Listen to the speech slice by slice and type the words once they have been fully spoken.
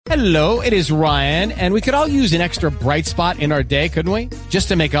Hello, it is Ryan, and we could all use an extra bright spot in our day, couldn't we? Just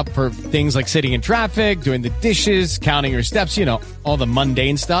to make up for things like sitting in traffic, doing the dishes, counting your steps, you know, all the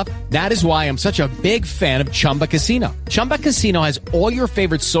mundane stuff. That is why I'm such a big fan of Chumba Casino. Chumba Casino has all your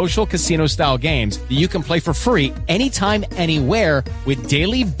favorite social casino-style games that you can play for free anytime, anywhere with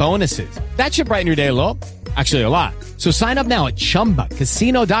daily bonuses. That should brighten your day a little. Actually, a lot. So sign up now at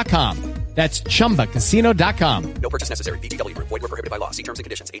ChumbaCasino.com. That's ChumbaCasino.com. No purchase necessary. VGW Group. Void where prohibited by law. See terms and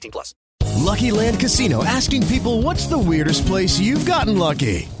conditions. 18+. Lucky Land Casino, asking people, what's the weirdest place you've gotten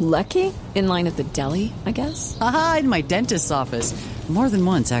lucky? Lucky? In line at the deli, I guess? Aha, in my dentist's office. More than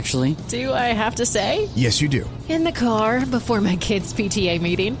once, actually. Do I have to say? Yes, you do. In the car before my kids' PTA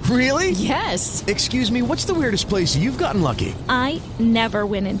meeting. Really? Yes. Excuse me, what's the weirdest place you've gotten lucky? I never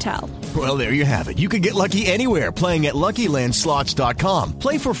win and tell. Well, there you have it. You can get lucky anywhere, playing at LuckyLandSlots.com.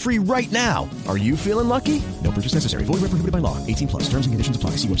 Play for free right now. Are you feeling lucky? No purchase necessary. Void where prohibited by law. 18+. Terms and conditions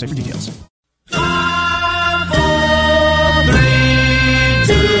apply. See website for details. 5, 4, 3,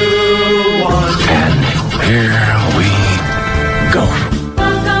 2, 1. And here we go.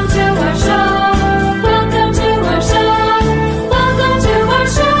 Welcome to our show. Welcome to our show. Welcome to our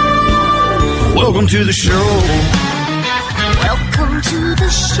show. Welcome to the show. Welcome to the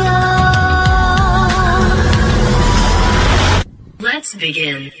show. Let's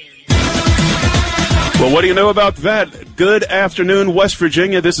begin. Well, what do you know about that? Good afternoon, West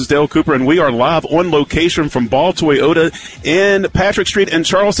Virginia. This is Dale Cooper, and we are live on location from Ball Toyota in Patrick Street in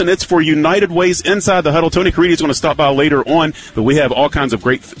Charleston. It's for United Way's Inside the Huddle. Tony Caridi is going to stop by later on, but we have all kinds of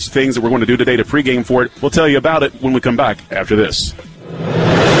great things that we're going to do today to pregame for it. We'll tell you about it when we come back after this.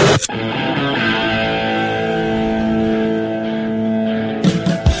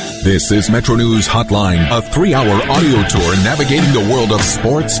 This is Metro News Hotline, a 3-hour audio tour navigating the world of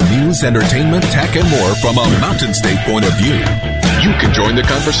sports, news, entertainment, tech, and more from a Mountain State point of view. You can join the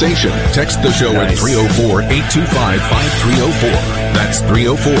conversation. Text the show at 304-825-5304. That's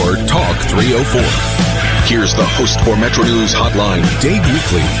 304-TALK-304. Here's the host for Metro News Hotline, Dave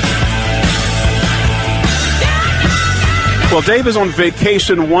Weekley. Well, Dave is on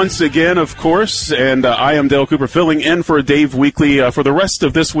vacation once again, of course, and I am Dale Cooper filling in for Dave Weekley for the rest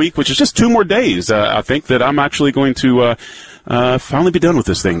of this week, which is just 2 more days. I think that I'm actually going to finally be done with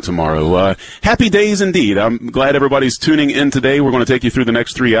this thing tomorrow. Happy days indeed. I'm glad everybody's tuning in today. We're going to take you through the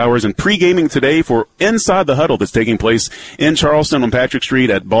next 3 hours and pre-gaming today for Inside the Huddle that's taking place in Charleston on Patrick Street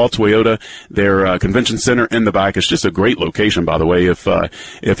at Ball Toyota, their convention center in the back. It's just a great location, by the way, if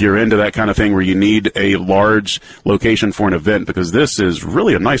you're into that kind of thing where you need a large location for an event, because this is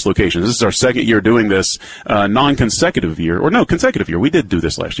really a nice location. This is our second year doing this, consecutive year. We did do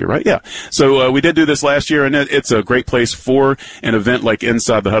this last year, right? Yeah. So we did do this last year, and it's a great place for an event like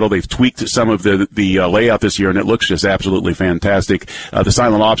Inside the Huddle. They've tweaked some of the layout this year, and it looks just absolutely fantastic. The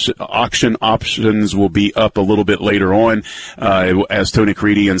silent auction options will be up a little bit later on as Tony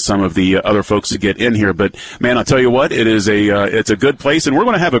Caridi and some of the other folks get in here. But, man, I'll tell you what, it's a good place, and we're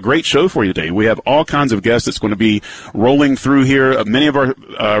going to have a great show for you today. We have all kinds of guests that's going to be rolling through here. Many of our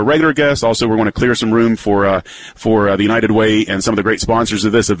regular guests. Also, we're going to clear some room for the United Way and some of the great sponsors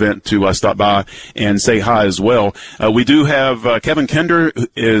of this event to stop by and say hi as well. We do have Kevin Kender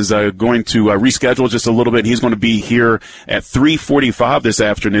is going to reschedule just a little bit. He's going to be here at 3:45 this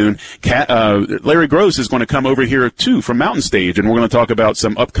afternoon. Larry Gross is going to come over here, too, from Mountain Stage, and we're going to talk about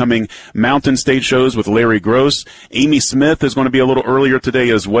some upcoming Mountain Stage shows with Larry Gross. Amy Smith is going to be a little earlier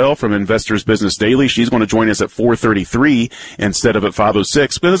today as well from Investors Business Daily. She's going to join us at 4:33 instead of at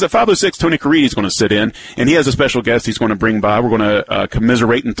 5:06, because at 5:06, Tony Caridi is going to sit in, and he has a special guest he's going to bring by. We're going to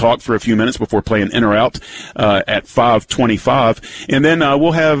commiserate and talk for a few minutes before playing in or out at 5:25. And then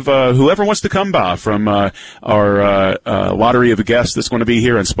we'll have whoever wants to come by from our lottery of guests that's going to be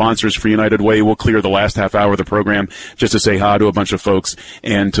here and sponsors for United Way. We'll clear the last half hour of the program just to say hi to a bunch of folks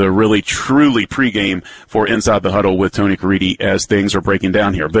and to really, truly pregame for Inside the Huddle with Tony Caridi as things are breaking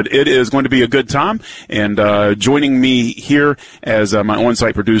down here. But it is going to be a good time. And joining me here as my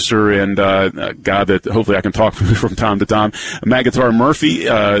on-site producer and a guy that hopefully I can talk from time to time, Matt Guitar Murphy,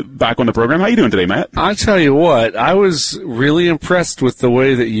 back on the program. How you doing today, Matt? I tell you what, I was really impressed with the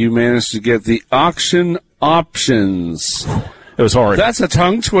way that you managed to get the auction options. It was hard. That's a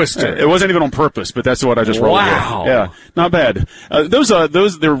tongue twister. It wasn't even on purpose, but that's what I just rolled with. Wow. Yeah, not bad.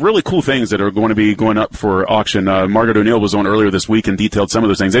 Those they're really cool things that are going to be going up for auction. Margaret O'Neill was on earlier this week and detailed some of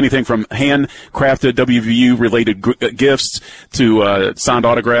those things. Anything from handcrafted WVU-related gifts to signed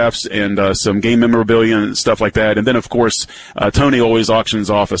autographs and some game memorabilia and stuff like that. And then, of course, Tony always auctions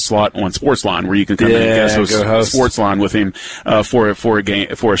off a slot on Sportsline where you can come in and guest host Sportsline with him for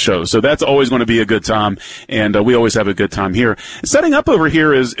a show. So that's always going to be a good time, and we always have a good time here. setting up over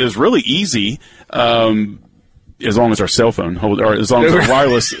here is really easy. As long as our cell phone holds, or as long as our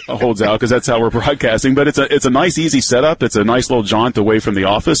wireless holds out, because that's how we're broadcasting. But it's a nice, easy setup. It's a nice little jaunt away from the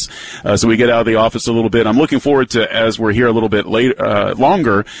office, so we get out of the office a little bit. I'm looking forward to, as we're here a little bit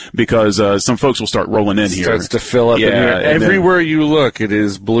longer, because some folks will start rolling in here. Starts to fill up in here. Everywhere you look, it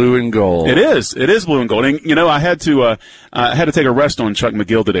is blue and gold. It is blue and gold. And I had to take a rest on Chuck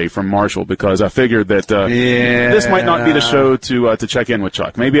McGill today from Marshall, because I figured that this might not be the show to check in with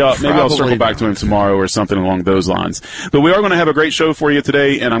Chuck. Maybe I'll circle back to him tomorrow or something along those lines. But we are going to have a great show for you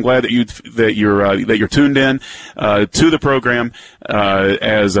today, and I'm glad that you're tuned in to the program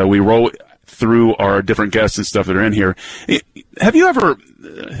as we roll through our different guests and stuff that are in here. Have you ever?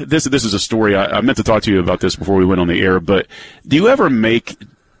 This is a story I meant to talk to you about this before we went on the air. But do you ever make?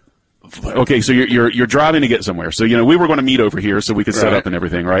 Okay, so you're driving to get somewhere. So we were going to meet over here so we could set up and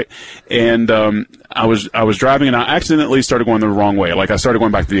everything, right? And I was driving and I accidentally started going the wrong way. Like I started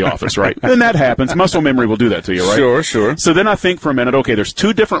going back to the office, right? And that happens. Muscle memory will do that to you, right? Sure. So then I think for a minute, okay, there's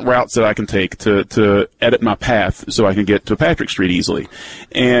two different routes that I can take to edit my path so I can get to Patrick Street easily,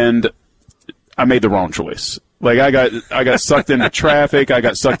 and I made the wrong choice. Like I got sucked into traffic, I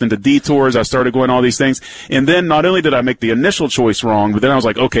got sucked into detours, I started going all these things, and then not only did I make the initial choice wrong, but then I was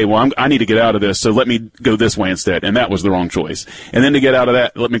like, okay, well I need to get out of this, so let me go this way instead, and that was the wrong choice. And then to get out of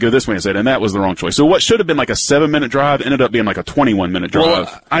that, let me go this way instead, and that was the wrong choice. So what should have been like a 7-minute drive ended up being like a 21-minute drive.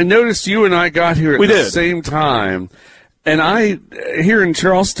 Well, I noticed you and I got here at the same time. And here in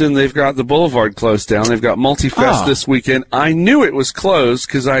Charleston, they've got the Boulevard closed down. They've got Multi-Fest this weekend. I knew it was closed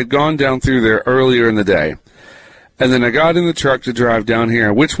because I had gone down through there earlier in the day. And then I got in the truck to drive down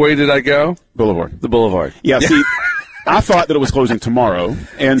here. Which way did I go? Boulevard. The Boulevard. Yeah, see, I thought that it was closing tomorrow,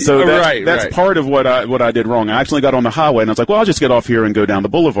 and so that's part of what I did wrong. I actually got on the highway, and I was like, well, I'll just get off here and go down the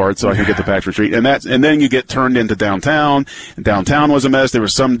Boulevard so I can get to Patrick Street. And then you get turned into downtown. And downtown was a mess. There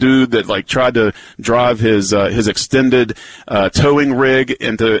was some dude that tried to drive his extended towing rig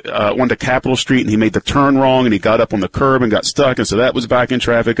onto Capitol Street, and he made the turn wrong, and he got up on the curb and got stuck, and so that was backing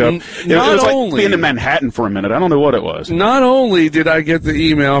traffic up. It was like being in Manhattan for a minute. I don't know what it was. Not only did I get the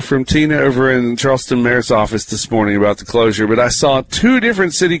email from Tina over in Charleston Mayor's office this morning about the closure, but I saw two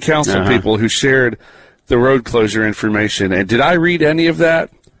different city council people who shared the road closure information. And did I read any of that?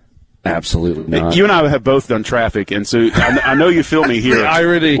 Absolutely not. You and I have both done traffic, and so I know you feel me here. The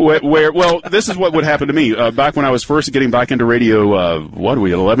irony. Well, this is what would happen to me. Back when I was first getting back into radio,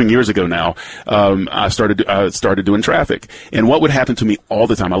 11 years ago now, I started doing traffic. And what would happen to me all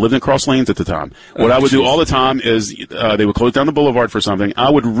the time, I lived in Cross Lanes at the time. What I would do all the time is they would close down the Boulevard for something. I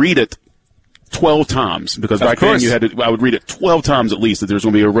would read it 12 times, because back then I would read it 12 times at least that there's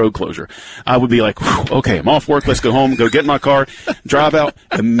going to be a road closure. I would be like, okay, I'm off work, let's go home, go get in my car, drive out,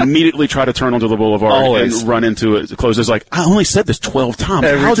 immediately try to turn onto the Boulevard and run into it. Close. It's like, I only said this 12 times.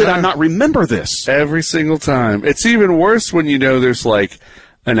 How did I not remember this? Every single time. It's even worse when you know there's like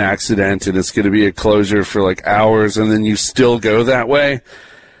an accident and it's going to be a closure for like hours, and then you still go that way.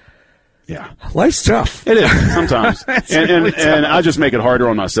 Yeah, life's tough. It is sometimes, and I just make it harder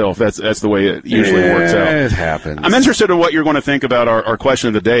on myself. That's the way it usually works out. It happens. I'm interested in what you're going to think about our question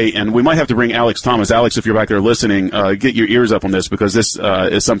of the day, and we might have to bring Alex Thomas. Alex, if you're back there listening, get your ears up on this, because this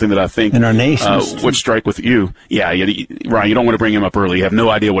is something that I think in our nation would strike with you. Yeah, Ryan, you don't want to bring him up early. You have no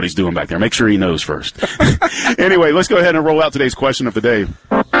idea what he's doing back there. Make sure he knows first. Anyway, let's go ahead and roll out today's question of the day.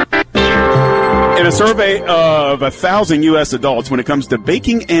 In a survey of 1,000 U.S. adults, when it comes to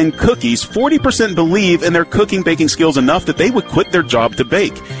baking and cookies, 40% believe in their baking skills enough that they would quit their job to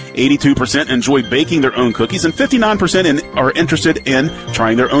bake. 82% enjoy baking their own cookies, and 59% are interested in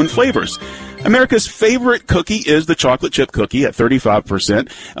trying their own flavors. America's favorite cookie is the chocolate chip cookie at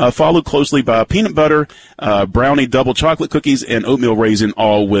 35%, followed closely by peanut butter, brownie double chocolate cookies, and oatmeal raisin,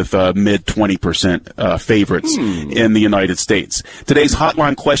 all with mid 20% favorites in the United States. Today's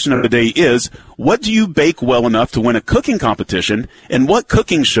hotline question of the day is, what do you bake well enough to win a cooking competition, and what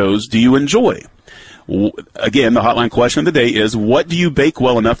cooking shows do you enjoy? Again, the hotline question of the day is, what do you bake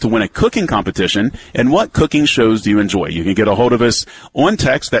well enough to win a cooking competition, and what cooking shows do you enjoy? You can get a hold of us on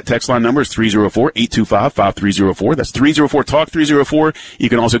text. That text line number is 304-825-5304. That's 304-TALK-304. You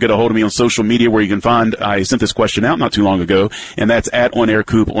can also get a hold of me on social media, where you can find, I sent this question out not too long ago, and that's at On Air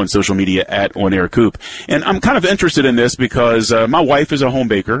Coop on social media, at On Air Coop. And I'm kind of interested in this because my wife is a home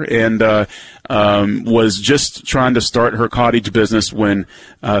baker and was just trying to start her cottage business when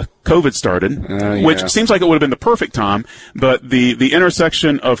COVID started, which seems like it would have been the perfect time, but the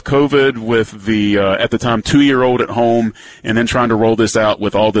intersection of COVID with the at the time 2-year-old at home, and then trying to roll this out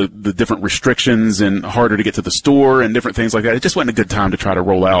with all the different restrictions and harder to get to the store and different things like that, it just wasn't a good time to try to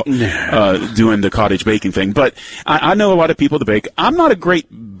roll out doing the cottage baking thing. But I know a lot of people that bake. I'm not a great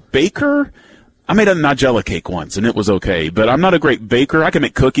baker. I made a Nigella cake once, and it was okay, but I'm not a great baker. I can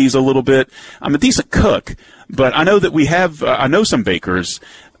make cookies a little bit. I'm a decent cook, but I know that we have I know some bakers.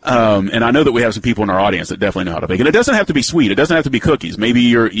 And I know that we have some people in our audience that definitely know how to bake. And it doesn't have to be sweet. It doesn't have to be cookies.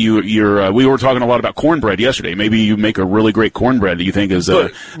 Maybe we were talking a lot about cornbread yesterday. Maybe you make a really great cornbread that you think is blue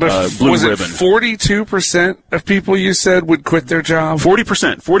was ribbon. It 42% of people you said would quit their job?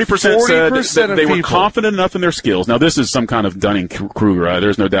 40%. 40% said that they were confident enough in their skills. Now, this is some kind of Dunning-Kruger.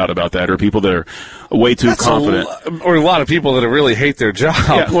 There's no doubt about that. Or people that are way too confident. Or a lot of people that really hate their job.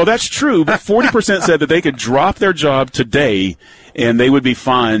 Yeah, well, that's true. But 40% said that they could drop their job today and they would be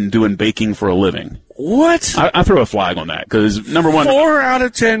fine doing baking for a living. What? I throw a flag on that because, number one, 4 out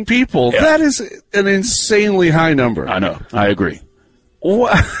of 10 people. Yeah. That is an insanely high number. I know. I agree.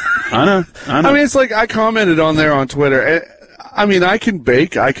 What? I know. I mean, it's like I commented on there on Twitter. I mean, I can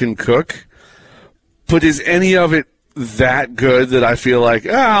bake, I can cook, but is any of it that good that I feel like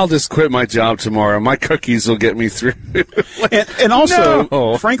I'll just quit my job tomorrow? My cookies will get me through. and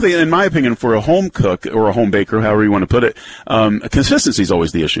also, frankly, in my opinion, for a home cook or a home baker, however you want to put it, consistency is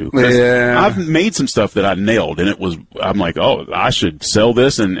always the issue. Yeah. I've made some stuff that I nailed, and I'm like, oh, I should sell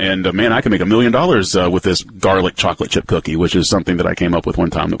this, and man, I can make $1 million with this garlic chocolate chip cookie, which is something that I came up with one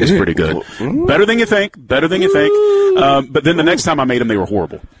time that was pretty good. Better than you think. But then the next time I made them, they were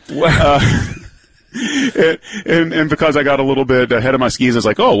horrible. And because I got a little bit ahead of my skis, I was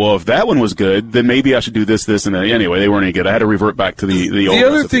like, oh, well, if that one was good, then maybe I should do this, and that. Anyway, they weren't any good. I had to revert back to the old The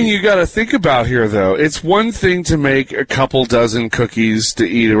other recipe. thing you got to think about here, though, it's one thing to make a couple dozen cookies to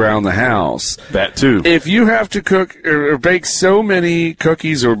eat around the house. That, too. If you have to cook or bake so many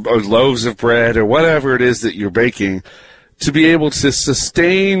cookies or loaves of bread or whatever it is that you're baking, to be able to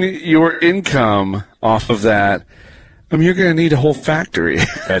sustain your income off of that, I mean, you're going to need a whole factory.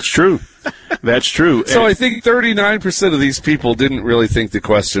 That's true. That's true. So I think 39% of these people didn't really think the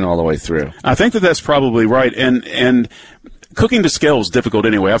question all the way through. I think that's probably right. And cooking to scale is difficult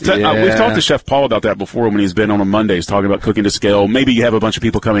anyway. We've talked to Chef Paul about that before when he's been on Mondays talking about cooking to scale. Maybe you have a bunch of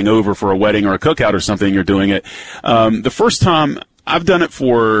people coming over for a wedding or a cookout or something, you're doing it. The first time I've done it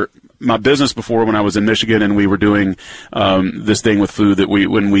for my business before when I was in Michigan and we were doing this thing with food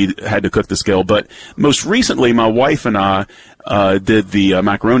when we had to cook the scale. But most recently, my wife and I did the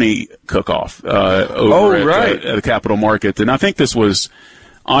macaroni cook-off over at the Capital Market. And I think this was,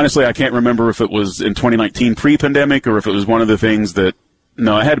 honestly, I can't remember if it was in 2019 pre-pandemic or if it was one of the things that,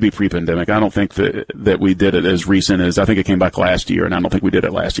 no, it had to be pre-pandemic. I don't think that we did it as recent as, I think it came back last year, and I don't think we did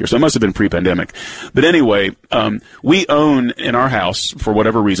it last year. So it must have been pre-pandemic. But anyway, we own, in our house, for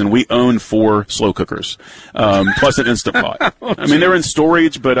whatever reason, we own 4 slow cookers, plus an Instant Pot. I mean, they're in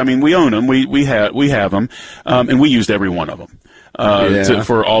storage, but I mean, we own them. We have them, and we used every one of them.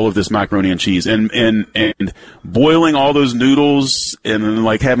 For all of this macaroni and cheese and boiling all those noodles and then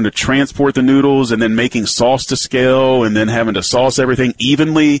like having to transport the noodles and then making sauce to scale and then having to sauce everything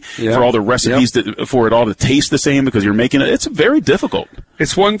evenly for all the recipes for it all to taste the same because you're making it. It's very difficult.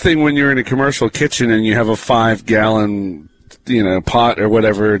 It's one thing when you're in a commercial kitchen and you have a 5-gallon pot or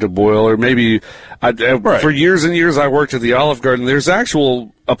whatever to boil, or maybe for years and years I worked at the Olive Garden. There's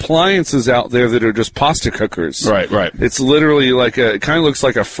actual appliances out there that are just pasta cookers. Right. It's literally like it kind of looks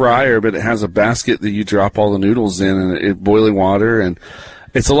like a fryer, but it has a basket that you drop all the noodles in and boiling water, and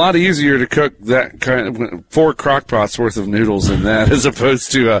it's a lot easier to cook that kind of 4 crock pots worth of noodles in that as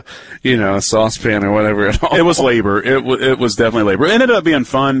opposed to a saucepan or whatever at all. It was labor. It was definitely labor. It ended up being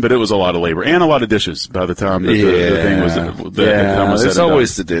fun, but it was a lot of labor and a lot of dishes by the time the thing was. There's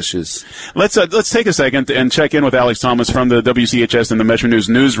always the dishes. Let's take a second and check in with Alex Thomas from the WCHS and the Metro News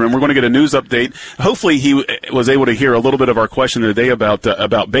newsroom. We're going to get a news update. Hopefully, he was able to hear a little bit of our question today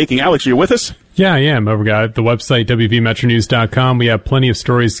about baking. Alex, are you with us? Yeah, I am. Over at the website, WVMetroNews.com. We have plenty of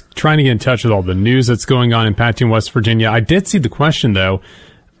stories trying to get in touch with all the news that's going on in Pasadena, West Virginia. I did see the question, though.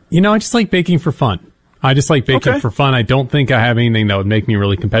 I just like baking for fun. I just like baking for fun. I don't think I have anything that would make me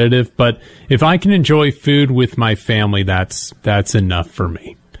really competitive. But if I can enjoy food with my family, that's enough for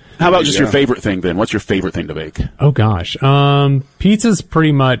me. How about just your favorite thing, then? What's your favorite thing to bake? Oh, gosh. Pizza's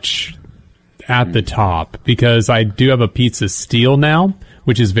pretty much at the top because I do have a pizza steel now,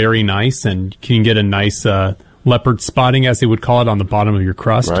 which is very nice and can get a nice leopard spotting, as they would call it, on the bottom of your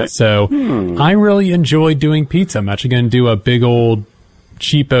crust. Right. So I really enjoy doing pizza. I'm actually going to do a big old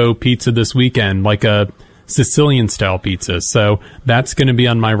cheapo pizza this weekend, like a Sicilian-style pizza. So that's going to be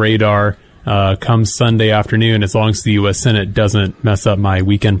on my radar come Sunday afternoon, as long as the U.S. Senate doesn't mess up my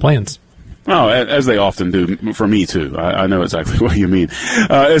weekend plans. Oh, as they often do for me, too. I know exactly what you mean.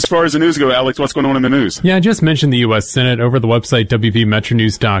 As far as the news go, Alex, what's going on in the news? Yeah, I just mentioned the U.S. Senate. Over the website,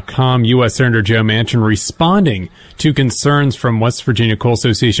 WVMetroNews.com, U.S. Senator Joe Manchin responding to concerns from West Virginia Coal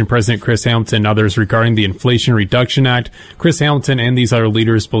Association President Chris Hamilton and others regarding the Inflation Reduction Act. Chris Hamilton and these other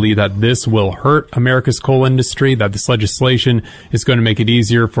leaders believe that this will hurt America's coal industry, that this legislation is going to make it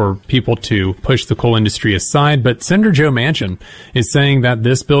easier for people to push the coal industry aside. But Senator Joe Manchin is saying that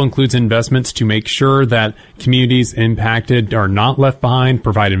this bill includes investments to make sure that communities impacted are not left behind,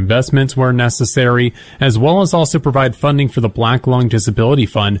 provide investments where necessary, as well as also provide funding for the Black Lung Disability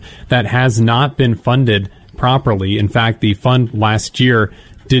Fund that has not been funded properly. In fact, the fund last year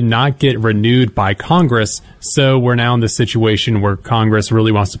did not get renewed by Congress, so we're now in this situation where Congress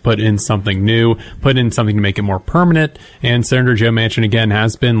really wants to put in something new, put in something to make it more permanent, and Senator Joe Manchin, again,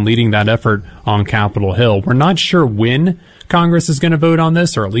 has been leading that effort on Capitol Hill. We're not sure when Congress is going to vote on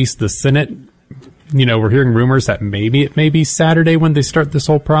this, or at least the Senate. You know, we're hearing rumors that maybe it may be Saturday when they start this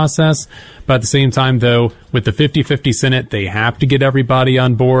whole process. But at the same time, though, with the 50-50 Senate, they have to get everybody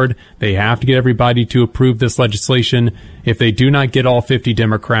on board. They have to get everybody to approve this legislation. If they do not get all 50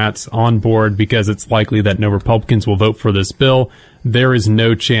 Democrats on board, because it's likely that no Republicans will vote for this bill, there is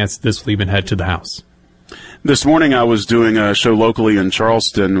no chance this will even head to the House. This morning I was doing a show locally in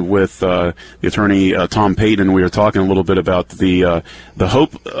Charleston with the attorney Tom Payton. We were talking a little bit about the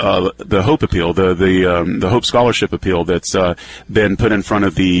Hope appeal, the Hope Scholarship appeal that's been put in front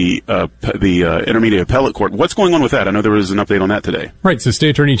of the Intermediate Appellate Court. What's going on with that? I know there was an update on that today. Right. So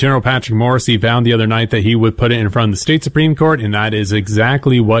State Attorney General Patrick Morrisey vowed the other night that he would put it in front of the State Supreme Court, and that is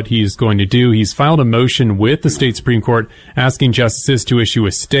exactly what he's going to do. He's filed a motion with the State Supreme Court asking justices to issue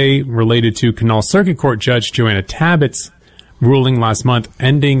a stay related to Canal Circuit Court Judge Joanna Tabbitt's ruling last month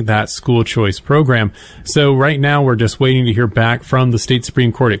ending that school choice program. So right now we're just waiting to hear back from the State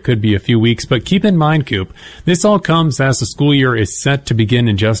Supreme Court. It could be a few weeks, but keep in mind, Coop, this all comes as the school year is set to begin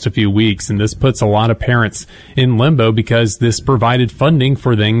in just a few weeks, and this puts a lot of parents in limbo because this provided funding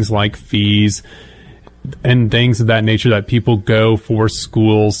for things like fees and things of that nature that people go for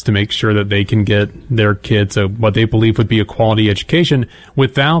schools to make sure that they can get their kids what they believe would be a quality education.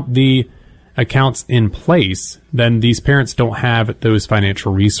 Without the accounts in place, then these parents don't have those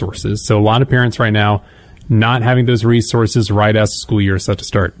financial resources. So a lot of parents right now not having those resources right as the school year is set to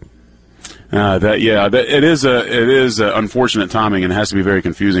start. It is unfortunate timing, and it has to be very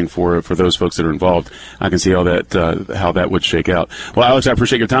confusing for those folks that are involved. I can see how that would shake out. Well, Alex, I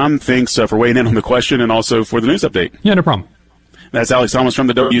appreciate your time. Thanks for weighing in on the question and also for the news update. Yeah, no problem. That's Alex Thomas from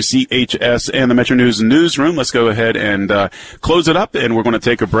the WCHS and the Metro News newsroom. Let's go ahead and close it up, and we're going to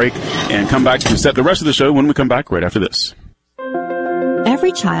take a break and come back to set the rest of the show when we come back right after this.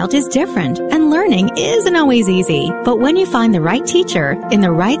 Every child is different, and learning isn't always easy. But when you find the right teacher in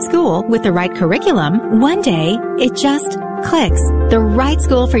the right school with the right curriculum, one day it just clicks. The right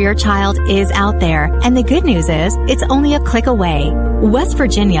school for your child is out there, and the good news is it's only a click away. West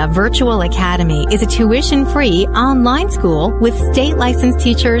Virginia Virtual Academy is a tuition-free online school with state-licensed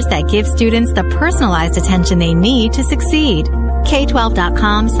teachers that give students the personalized attention they need to succeed.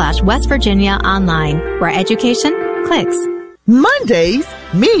 K12.com/West Virginia Online, where education clicks. Mondays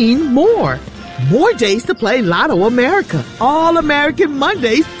mean more. More days to play Lotto America. All American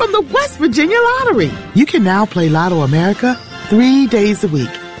Mondays from the West Virginia Lottery. You can now play Lotto America 3 days a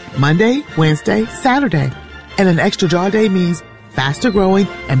week. Monday, Wednesday, Saturday. And an extra draw day means faster growing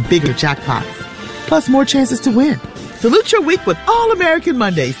and bigger jackpots. Plus more chances to win. Salute your week with All American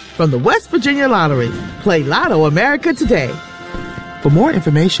Mondays from the West Virginia Lottery. Play Lotto America today. For more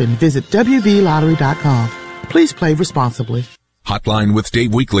information, visit WVLottery.com. Please play responsibly. Hotline with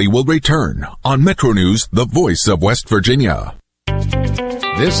Dave Weekly will return on Metro News, the voice of West Virginia.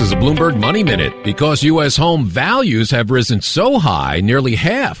 This is a Bloomberg Money Minute. Because U.S. home values have risen so high, nearly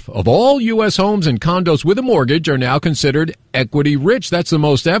half of all U.S. homes and condos with a mortgage are now considered equity rich. That's the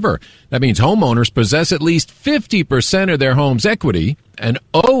most ever. That means homeowners possess at least 50% of their home's equity and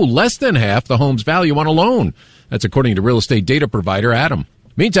owe less than half the home's value on a loan. That's according to real estate data provider Adam.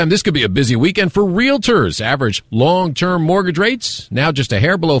 Meantime, this could be a busy weekend for realtors. Average long-term mortgage rates now just a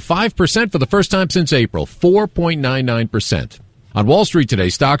hair below 5% for the first time since April, 4.99%. On Wall Street today,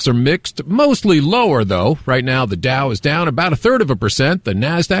 stocks are mixed, mostly lower, though. Right now, the Dow is down about 1/3%. The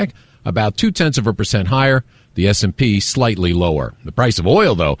NASDAQ about 0.2% higher. The S&P slightly lower. The price of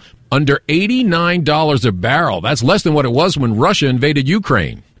oil, though, under $89 a barrel. That's less than what it was when Russia invaded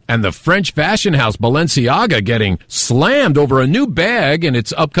Ukraine. And the French fashion house Balenciaga getting slammed over a new bag in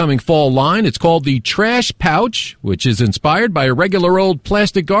its upcoming fall line. It's called the Trash Pouch, which is inspired by a regular old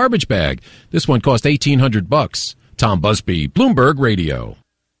plastic garbage bag. This one cost $1,800. Tom Busby, Bloomberg Radio.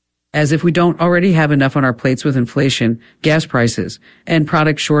 As if we don't already have enough on our plates with inflation, gas prices, and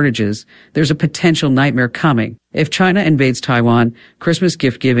product shortages, there's a potential nightmare coming. If China invades Taiwan, Christmas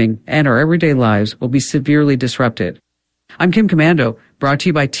gift giving and our everyday lives will be severely disrupted. I'm Kim Commando, brought to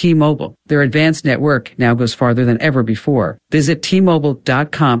you by T-Mobile. Their advanced network now goes farther than ever before. Visit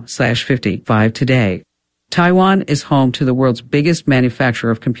T-Mobile.com/55 today. Taiwan is home to the world's biggest manufacturer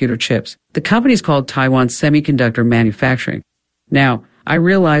of computer chips. The company is called Taiwan Semiconductor Manufacturing. Now, I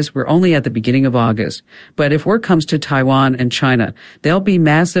realize we're only at the beginning of August, but if word comes to Taiwan and China, there'll be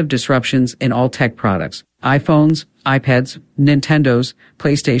massive disruptions in all tech products. iPhones, iPads, Nintendos,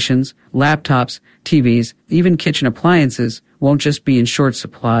 PlayStations, laptops, TVs, even kitchen appliances won't just be in short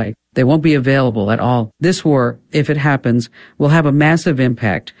supply. They won't be available at all. This war, if it happens, will have a massive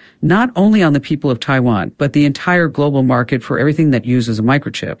impact, not only on the people of Taiwan, but the entire global market for everything that uses a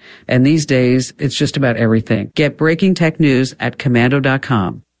microchip. And these days, it's just about everything. Get breaking tech news at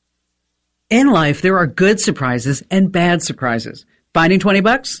commando.com. In life, there are good surprises and bad surprises. Finding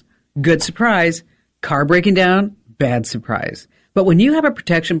 $20? Good surprise. Car breaking down? Bad surprise. But when you have a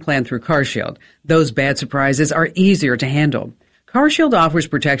protection plan through CarShield, those bad surprises are easier to handle. CarShield offers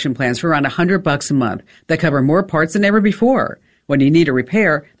protection plans for around $100 a month that cover more parts than ever before. When you need a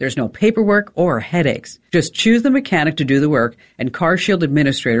repair, there's no paperwork or headaches. Just choose the mechanic to do the work, and CarShield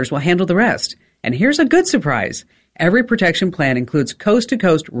administrators will handle the rest. And here's a good surprise. Every protection plan includes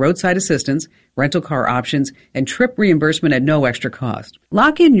coast-to-coast roadside assistance, rental car options, and trip reimbursement at no extra cost.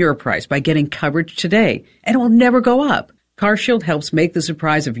 Lock in your price by getting coverage today, and it will never go up. CarShield helps make the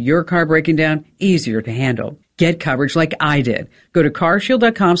surprise of your car breaking down easier to handle. Get coverage like I did. Go to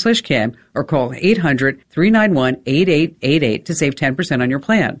carshield.com/Kim or call 800-391-8888 to save 10% on your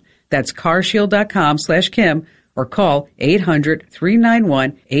plan. That's carshield.com/Kim or call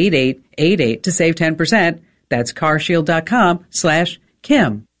 800-391-8888 to save 10%. That's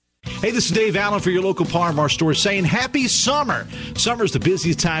carshield.com/Kim. Hey, this is Dave Allen for your local Par-Mar store saying happy summer. Summer's the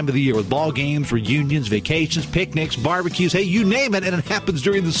busiest time of the year with ball games, reunions, vacations, picnics, barbecues, hey, you name it, and it happens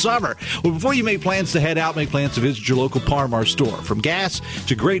during the summer. Well, before you make plans to head out, make plans to visit your local Par-Mar store. From gas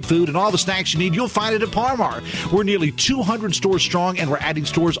to great food and all the snacks you need, you'll find it at Par-Mar. We're nearly 200 stores strong, and we're adding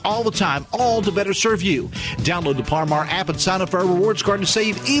stores all the time, all to better serve you. Download the Par-Mar app and sign up for our rewards card to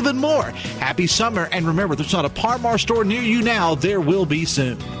save even more. Happy summer, and remember, there's not a Par-Mar store near you now. There will be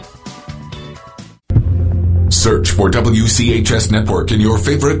soon. Search for WCHS Network in your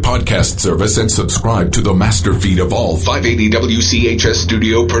favorite podcast service and subscribe to the master feed of all 580 WCHS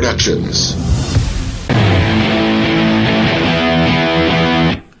Studio Productions.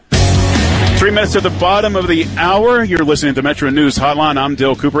 3 minutes to the bottom of the hour. You're listening to Metro News Hotline. I'm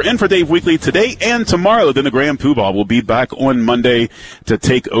Dale Cooper, in for Dave Weekly today and tomorrow. Then the Grand Poobah will be back on Monday to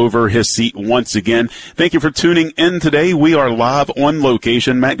take over his seat once again. Thank you for tuning in today. We are live on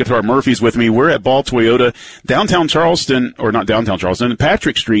location. Matt Guitar Murphy's with me. We're at Ball Toyota, downtown Charleston, or not downtown Charleston,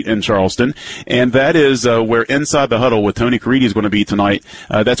 Patrick Street in Charleston. And that is where Inside the Huddle with Tony Caridi is going to be tonight.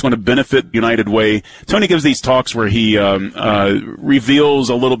 That's going to benefit United Way. Tony gives these talks where he reveals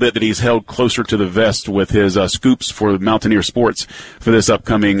a little bit that he's held closer to the vest with his scoops for Mountaineer Sports for this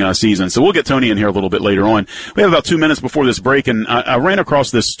upcoming season. So we'll get Tony in here a little bit later on. We have about 2 minutes before this break, and I ran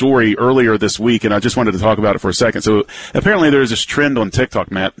across this story earlier this week, and I just wanted to talk about it for a second. So apparently there's this trend on TikTok,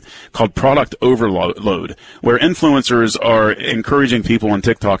 Matt, called product overload, where influencers are encouraging people on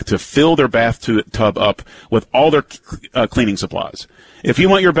TikTok to fill their bathtub up with all their cleaning supplies. If you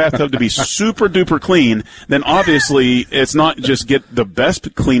want your bathtub to be super duper clean, then obviously it's not just get the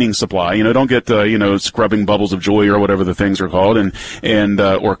best cleaning supply. Don't get scrubbing bubbles of joy or whatever the things are called, and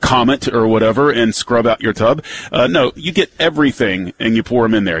or Comet or whatever, and scrub out your tub. No, you get everything and you pour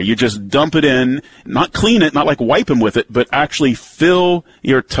them in there. You just dump it in, not clean it, not like wipe them with it, but actually fill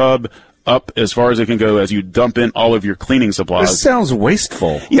your tub up as far as it can go as you dump in all of your cleaning supplies. This sounds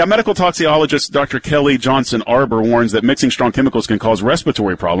wasteful. Yeah, medical toxicologist Dr. Kelly Johnson Arbor warns that mixing strong chemicals can cause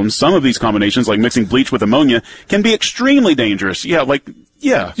respiratory problems. Some of these combinations, like mixing bleach with ammonia, can be extremely dangerous. Yeah.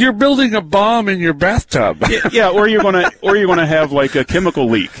 You're building a bomb in your bathtub. Yeah, or you're gonna have like a chemical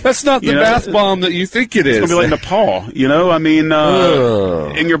leak. That's not the bath bomb that you think it is. It's gonna be like Nepal, in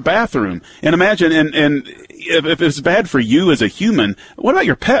your bathroom. And imagine, and if it's bad for you as a human, what about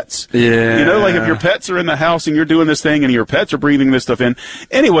your pets? Yeah. Like if your pets are in the house and you're doing this thing and your pets are breathing this stuff in.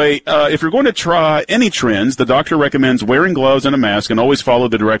 Anyway, if you're going to try any trends, the doctor recommends wearing gloves and a mask and always follow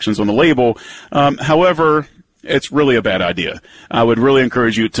the directions on the label. However, it's really a bad idea. I would really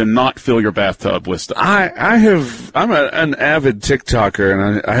encourage you to not fill your bathtub with stuff. I'm an avid TikToker,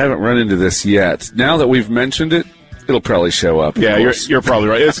 and I haven't run into this yet. Now that we've mentioned it, it'll probably show up. Yeah, you're probably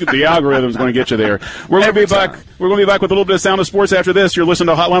right. The algorithm's going to get you there. We're going to be back. We're going to be back with a little bit of Sound of Sports after this. You're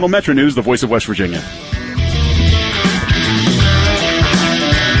listening to Hotline on Metro News, the voice of West Virginia.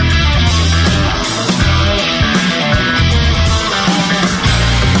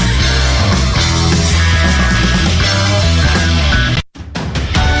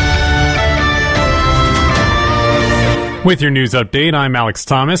 With your news update, I'm Alex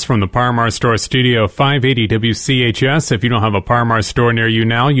Thomas from the Par Mar Store Studio 580 WCHS. If you don't have a Par Mar store near you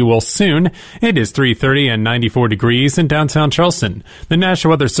now, you will soon. It is 3:30 and 94 degrees in downtown Charleston. The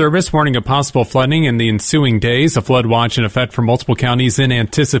National Weather Service warning of possible flooding in the ensuing days. A flood watch in effect for multiple counties in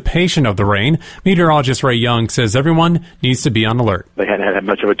anticipation of the rain. Meteorologist Ray Young says everyone needs to be on alert. They hadn't had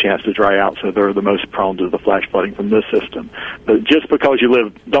much of a chance to dry out, so they're the most prone to the flash flooding from this system. But just because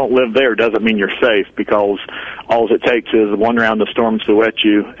you don't live there doesn't mean you're safe, because all it takes is one round of storms to wet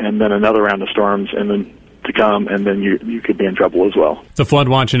you, and then another round of storms, and then to come, and then you could be in trouble as well. The flood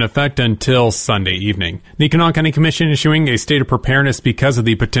watch in effect until Sunday evening. The Kanawha County Commission issuing a state of preparedness because of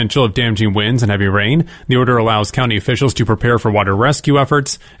the potential of damaging winds and heavy rain. The order allows county officials to prepare for water rescue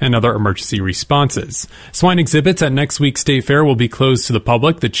efforts and other emergency responses. Swine exhibits at next week's State Fair will be closed to the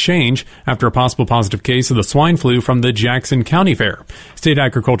public. The change after a possible positive case of the swine flu from the Jackson County Fair. State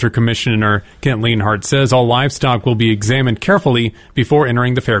Agriculture Commissioner Kent Leonhardt says all livestock will be examined carefully before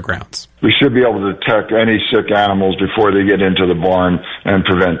entering the fairgrounds. We should be able to detect any sick animals before they get into the barn and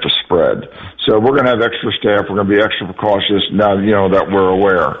prevent the spread. So we're going to have extra staff. We're going to be extra precautious now, that we're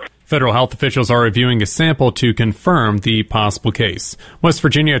aware. Federal health officials are reviewing a sample to confirm the possible case. West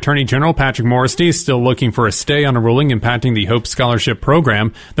Virginia Attorney General Patrick Morrisey is still looking for a stay on a ruling impacting the Hope Scholarship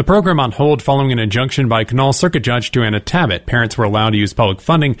Program. The program on hold following an injunction by Kanawha Circuit Judge Joanna Tabbitt. Parents were allowed to use public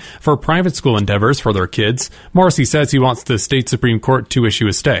funding for private school endeavors for their kids. Morrisey says he wants the state Supreme Court to issue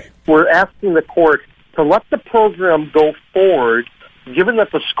a stay. We're asking the court to let the program go forward, given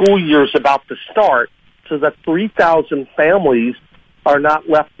that the school year is about to start, so that 3,000 families are not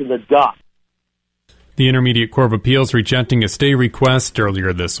left in the dust. The Intermediate Court of Appeals rejecting a stay request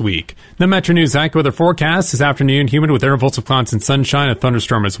earlier this week. The Metro News AccuWeather forecast this afternoon, humid with intervals of clouds and sunshine, a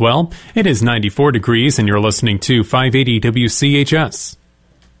thunderstorm as well. It is 94 degrees, and you're listening to 580 WCHS.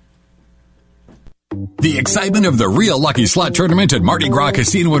 The excitement of the Real Lucky Slot Tournament at Mardi Gras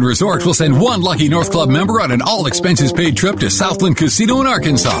Casino and Resort will send one lucky North Club member on an all-expenses-paid trip to Southland Casino in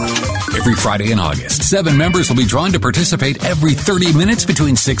Arkansas. Every Friday in August, 7 members will be drawn to participate every 30 minutes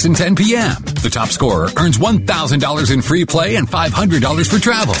between 6 and 10 p.m. The top scorer earns $1,000 in free play and $500 for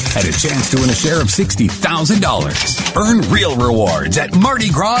travel, and a chance to win a share of $60,000. Earn real rewards at Mardi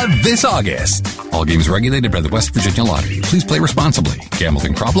Gras this August. All games regulated by the West Virginia Lottery. Please play responsibly.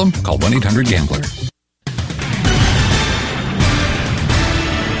 Gambling problem? Call 1-800-GAMBLER.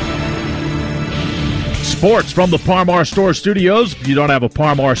 Sports from the Par Mar Store studios. If you don't have a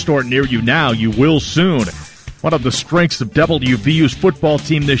Par Mar store near you now, you will soon. One of the strengths of WVU's football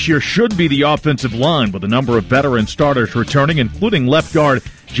team this year should be the offensive line, with a number of veteran starters returning, including left guard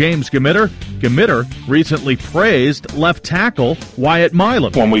James Gamitter. Gamitter recently praised left tackle Wyatt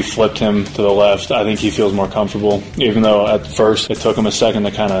Milam. When we flipped him to the left, I think he feels more comfortable, even though at first it took him a second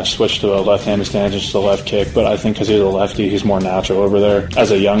to kind of switch to a left-handed stance, just a left kick. But I think because he's a lefty, he's more natural over there. As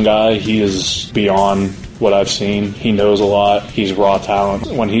a young guy, he is beyond what I've seen. He knows a lot. He's raw talent.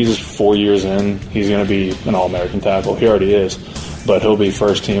 When he's 4 years in, he's going to be an All-American tackle. He already is. But he'll be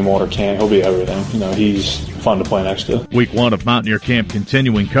first team water camp. He'll be everything. He's fun to play next to. Week 1 of Mountaineer Camp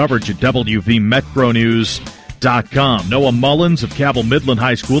continuing coverage at WVMetroNews.com. Noah Mullins of Cabell Midland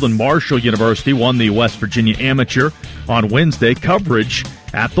High School and Marshall University won the West Virginia Amateur on Wednesday. Coverage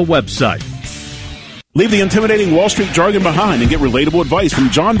at the website. Leave the intimidating Wall Street jargon behind and get relatable advice from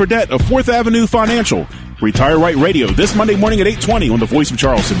John Burdett of 4th Avenue Financial. Retire Right Radio this Monday morning at 8:20 on the Voice of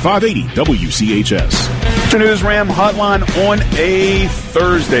Charleston, 580 WCHS. News Ram Hotline on a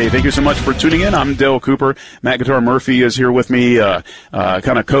Thursday. Thank you so much for tuning in. I'm Dale Cooper. Matt Guitar Murphy is here with me,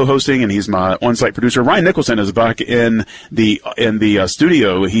 kind of co-hosting, and he's my on-site producer. Ryan Nicholson is back in the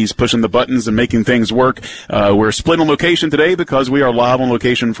studio. He's pushing the buttons and making things work. We're split on location today because we are live on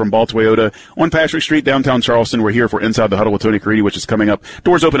location from Ball Toyota on Patrick Street, downtown Charleston. We're here for Inside the Huddle with Tony Caridi, which is coming up.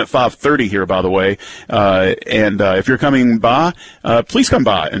 Doors open at 5:30 here, by the way. And if you're coming by, please come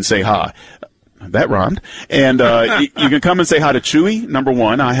by and say hi. That rhymed. And you can come and say hi to Chewy, number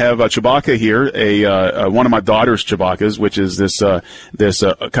one. I have Chewbacca here, one of my daughter's Chewbacca's, which is this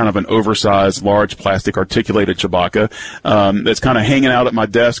kind of an oversized, large, plastic, articulated Chewbacca that's kind of hanging out at my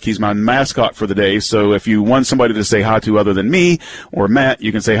desk. He's my mascot for the day. So if you want somebody to say hi to other than me or Matt,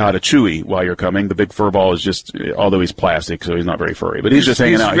 you can say hi to Chewy while you're coming. The big fur ball is just, although he's plastic, so he's not very furry, but he's just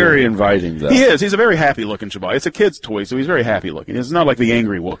hanging out here. He's very inviting, though. He is. He's a very happy-looking Chewbacca. It's a kid's toy, so he's very happy-looking. It's not like the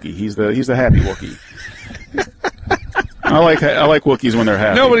angry Wookiee. He's the happy Wookiee. I like Wookiees when they're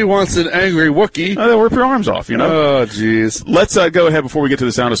happy. Nobody wants an angry Wookiee. They'll rip your arms off, you know? Oh, jeez. Let's go ahead before we get to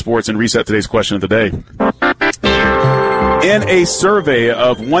the sound of sports and reset today's question of the day. In a survey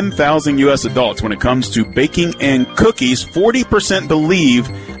of 1,000 U.S. adults, when it comes to baking and cookies, 40% believe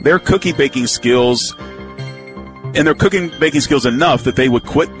their cookie baking skills baking skills enough that they would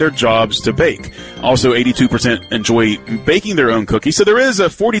quit their jobs to bake. Also, 82% enjoy baking their own cookies. So there is a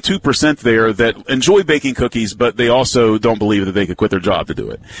 42% there that enjoy baking cookies, but they also don't believe that they could quit their job to do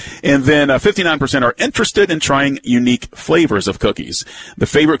it. And then 59% are interested in trying unique flavors of cookies. The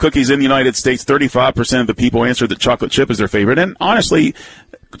favorite cookies in the United States, 35% of the people answered that chocolate chip is their favorite. And honestly,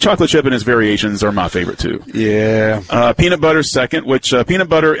 chocolate chip and its variations are my favorite, too. Yeah. Peanut butter's second, which peanut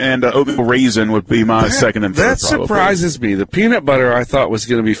butter and oatmeal raisin would be my second and third. That surprises me. The peanut butter I thought was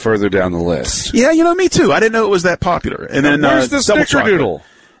going to be further down the list. Yeah, me too. I didn't know it was that popular. And then where's the snickerdoodle?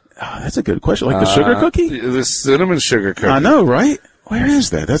 That's a good question. Like the sugar cookie? The cinnamon sugar cookie. I know, right? Where is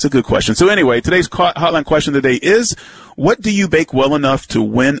that? That's a good question. So anyway, today's hotline question today is, what do you bake well enough to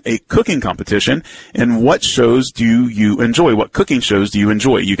win a cooking competition? And what shows do you enjoy? What cooking shows do you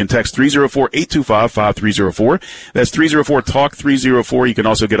enjoy? You can text 304-825-5304. That's 304-TALK-304. You can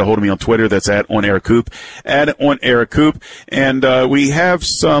also get a hold of me on Twitter. That's @OnAirCoop, @OnAirCoop. And we have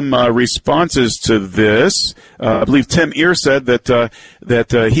some responses to this. I believe Tim Ear said that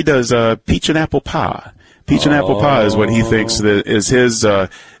he does peach and apple pie. Peach and apple pie is what he thinks that is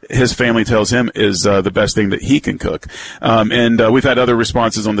his family tells him is the best thing that he can cook. And we've had other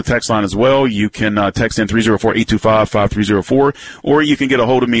responses on the text line as well. You can text in 304-825-5304, or you can get a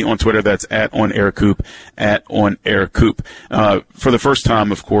hold of me on Twitter. That's @OnAirCoop, @OnAirCoop. For the first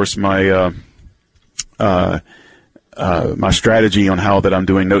time, of course, my strategy on how that I'm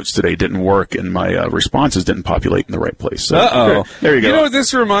doing notes today didn't work, and my responses didn't populate in the right place. So, there you go. You know what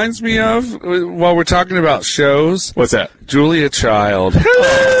this reminds me of while we're talking about shows? What's that? Julia Child.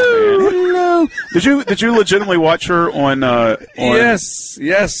 Hello. Did you legitimately watch her on?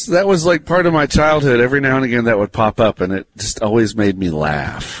 Yes. That was like part of my childhood. Every now and again that would pop up, and it just always made me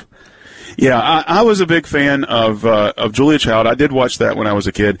laugh. Yeah, I was a big fan of Julia Child. I did watch that when I was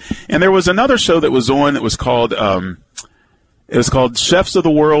a kid. And there was another show that was on that was called Chefs of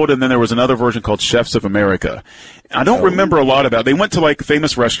the World, and then there was another version called Chefs of America. I don't remember a lot about it. They went to like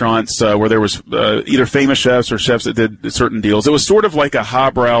famous restaurants where there was either famous chefs or chefs that did certain deals. It was sort of like a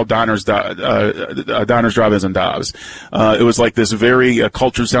highbrow diners, drive-ins, and dives. It was like this very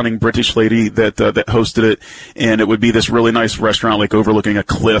cultured-sounding British lady that hosted it, and it would be this really nice restaurant like overlooking a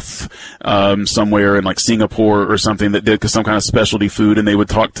cliff somewhere in like Singapore or something that did some kind of specialty food, and they would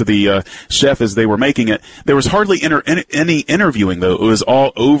talk to the chef as they were making it. There was hardly any interviewing, though. It was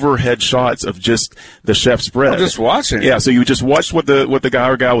all overhead shots of just the chef's bread. Just watching. Yeah, so you just watched what the guy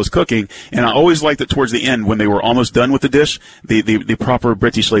or gal was cooking, and I always liked that towards the end when they were almost done with the dish, the proper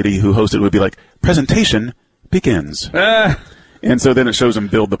British lady who hosted would be like, "Presentation begins." And so then it shows them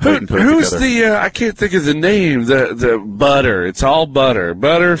build the plate and put it together. Who's I can't think of the name, the butter. It's all butter.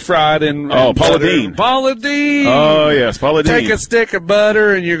 Butter fried in Paula Deen. Paula Deen. Oh, yes, Paula Deen. Take a stick of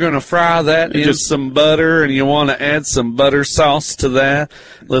butter, and you're going to fry that in some butter, and you want to add some butter sauce to that,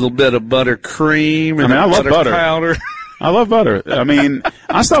 a little bit of butter cream, and I love butter powder. I love butter. I mean,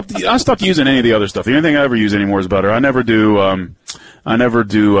 I stopped using any of the other stuff. The only thing I ever use anymore is butter. I never do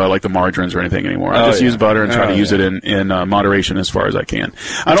like the margarines or anything anymore. I just use butter and try to use it in moderation as far as I can.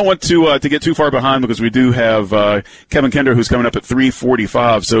 I don't want to get too far behind because we do have Kevin Kinder who's coming up at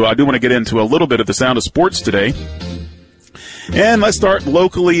 3:45. So I do want to get into a little bit of the sound of sports today. And let's start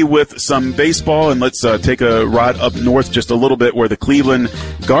locally with some baseball, and let's take a ride up north just a little bit where the Cleveland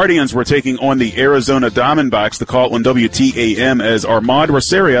Guardians were taking on the Arizona Diamondbacks. The call on WTAM as Armand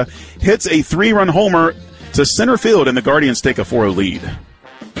Rosaria hits a 3-run homer to center field, and the Guardians take a 4-0 lead.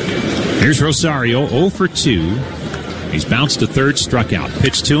 Here's Rosario, 0 for 2. He's bounced to third, struck out.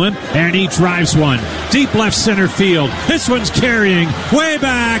 Pitch to him, and he drives one. Deep left center field. This one's carrying. Way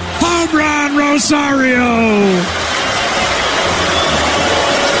back. Home run, Rosario!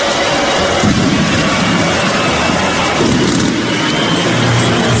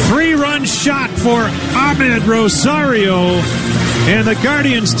 Shot for Ahmed Rosario. And the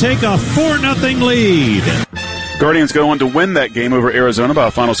Guardians take a 4-0 lead. Guardians go on to win that game over Arizona by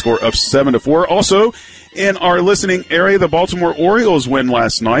a final score of 7-4. Also, in our listening area, the Baltimore Orioles win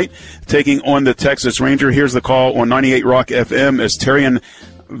last night, taking on the Texas Ranger. Here's the call on 98 Rock FM as Terrian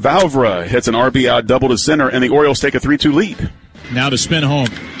Vavra hits an RBI double to center, and the Orioles take a 3-2 lead. Now to spin home.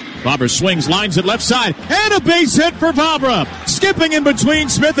 Vavra swings, lines it left side, and a base hit for Vavra. Skipping in between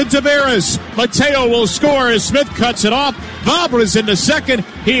Smith and Taveras. Mateo will score as Smith cuts it off. Vavra's into second.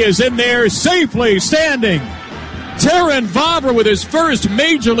 He is in there safely standing. Terrian Vavra with his first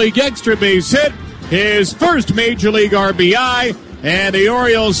Major League extra base hit, his first Major League RBI, and the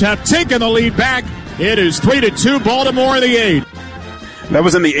Orioles have taken the lead back. It is 3-2 Baltimore in the 8th. That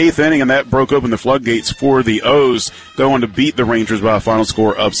was in the 8th inning, and that broke open the floodgates for the O's, going to beat the Rangers by a final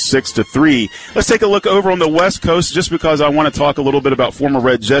score of 6-3. Let's take a look over on the West Coast, just because I want to talk a little bit about former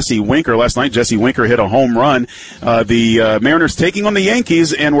Red Jesse Winker. Last night, Jesse Winker hit a home run. The Mariners taking on the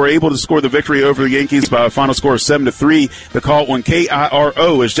Yankees, and were able to score the victory over the Yankees by a final score of 7-3. The call on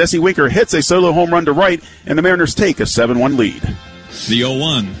KIRO as Jesse Winker hits a solo home run to right, and the Mariners take a 7-1 lead. The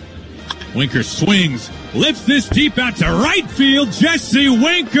 0-1. Winker swings, lifts this deep out to right field. Jesse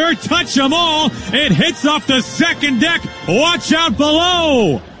Winker, touch them all. It hits off the second deck. Watch out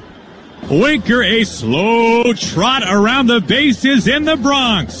below. Winker, a slow trot around the bases in the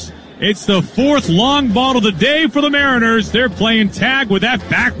Bronx. It's the 4th long ball of the day for the Mariners. They're playing tag with that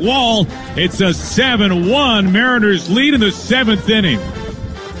back wall. It's a 7-1 Mariners lead in the 7th inning.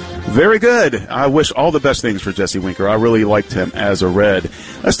 Very good. I wish all the best things for Jesse Winker. I really liked him as a Red.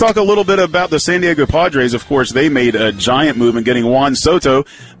 Let's talk a little bit about the San Diego Padres. Of course, they made a giant move in getting Juan Soto,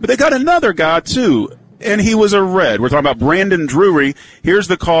 but they got another guy, too, and he was a Red. We're talking about Brandon Drury. Here's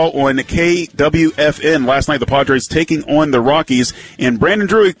the call on KWFN. Last night, the Padres taking on the Rockies, and Brandon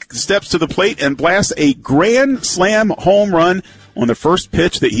Drury steps to the plate and blasts a grand slam home run on the first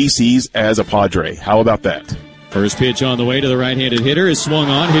pitch that he sees as a Padre. How about that? First pitch on the way to the right-handed hitter is swung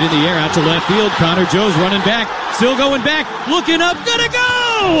on, hit in the air out to left field. Connor Joe's running back, still going back, looking up, gonna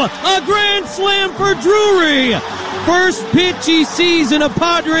go! A grand slam for Drury! First pitch he sees in a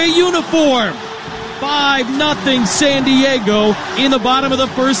Padre uniform. 5-0 San Diego in the bottom of the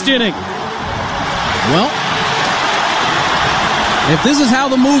first inning. Well, if this is how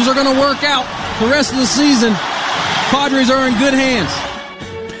the moves are going to work out the rest of the season, Padres are in good hands.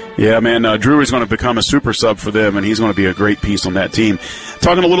 Yeah, man, Drury's going to become a super sub for them, and he's going to be a great piece on that team.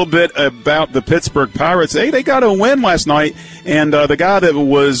 Talking a little bit about the Pittsburgh Pirates. Hey, they got a win last night, and the guy that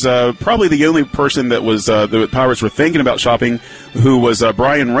was probably the only person that was the Pirates were thinking about shopping, who was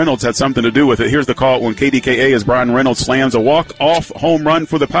Brian Reynolds, had something to do with it. Here's the call on KDKA as Brian Reynolds slams a walk-off home run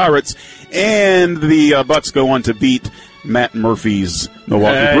for the Pirates, and the Bucks go on to beat Matt Murphy's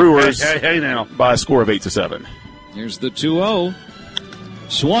Milwaukee Brewers by a score of 8-7. Here's the 2-0.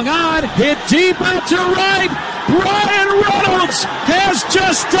 Swung on, hit deep out to right. Brian Reynolds has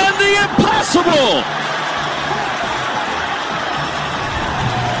just done the impossible.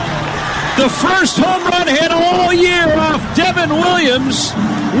 The first home run hit all year off Devin Williams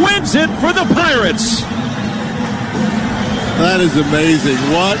wins it for the Pirates. That is amazing.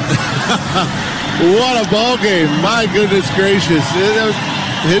 What a ball game. My goodness gracious. It was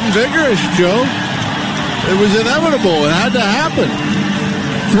hidden vigorous, Joe. It was inevitable. It had to happen.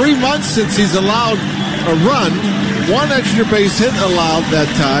 3 months since he's allowed a run, 1 extra base hit allowed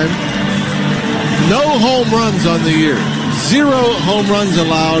that time. No home runs on the year. 0 home runs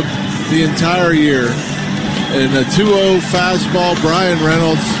allowed the entire year. And a 2-0 fastball, Brian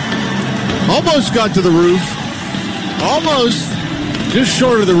Reynolds almost got to the roof. Almost. Just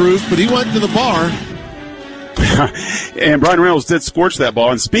short of the roof, but he went to the bar. And Brian Reynolds did scorch that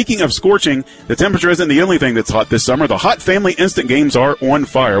ball. And speaking of scorching, the temperature isn't the only thing that's hot this summer. The Hot Family Instant Games are on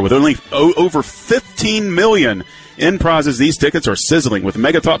fire. With only over 15 million in prizes, these tickets are sizzling. With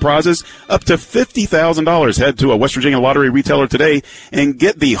mega top prizes up to $50,000. Head to a West Virginia lottery retailer today and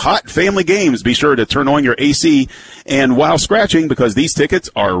get the Hot Family Games. Be sure to turn on your AC and while scratching, because these tickets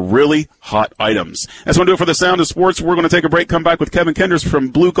are really hot items. That's going to do it for the Sound of Sports. We're going to take a break, come back with Kevin Kenders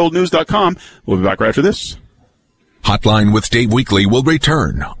from BlueGoldNews.com. We'll be back right after this. Hotline with Dave Weekly will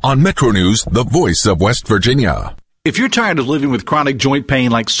return on Metro News, the voice of West Virginia. If you're tired of living with chronic joint pain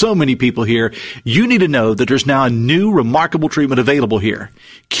like so many people here, you need to know that there's now a new remarkable treatment available here.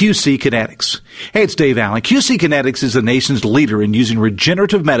 QC Kinetics. Hey, it's Dave Allen. QC Kinetics is the nation's leader in using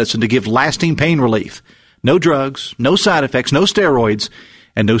regenerative medicine to give lasting pain relief. No drugs, no side effects, no steroids.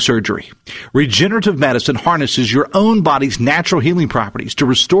 and no surgery. Regenerative medicine harnesses your own body's natural healing properties to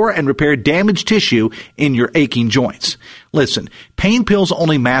restore and repair damaged tissue in your aching joints. Listen, pain pills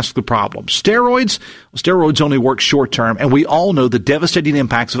only mask the problem. Steroids only work short term, and we all know the devastating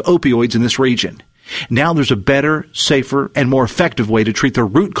impacts of opioids in this region. Now there's a better, safer, and more effective way to treat the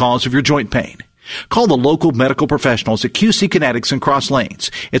root cause of your joint pain. Call the local medical professionals at QC Kinetics and Cross Lanes.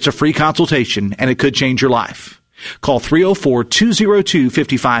 It's a free consultation, and it could change your life. Call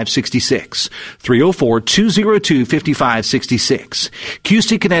 304-202-5566. 304-202-5566.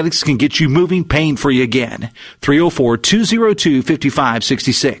 QC Kinetics can get you moving pain-free again.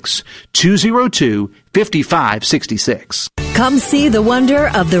 304-202-5566. 202-5566. Come see the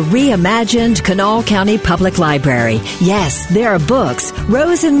wonder of the reimagined Kanawha County Public Library. Yes, there are books,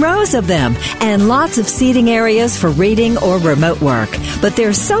 rows and rows of them, and lots of seating areas for reading or remote work. But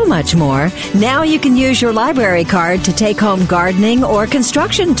there's so much more. Now you can use your library card to take home gardening or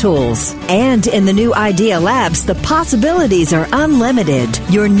construction tools. And in the new Idea Labs, the possibilities are unlimited.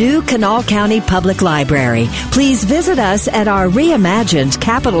 Your new Kanawha County Public Library. Please visit us at our reimagined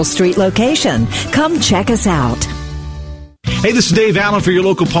Capitol Street location. Come check us out. Hey, this is Dave Allen for your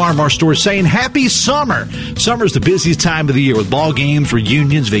local Par-Mar store saying happy summer. Summer's the busiest time of the year with ball games,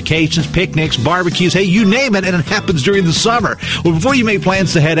 reunions, vacations, picnics, barbecues. Hey, you name it, and it happens during the summer. Well, before you make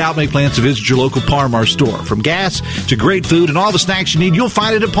plans to head out, make plans to visit your local Par-Mar store. From gas to great food and all the snacks you need, you'll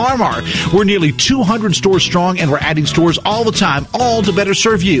find it at Par-Mar. We're nearly 200 stores strong, and we're adding stores all the time, all to better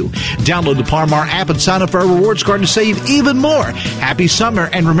serve you. Download the Par-Mar app and sign up for our rewards card to save even more. Happy summer,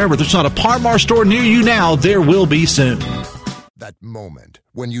 and remember, there's not a Par-Mar store near you now. There will be soon. That moment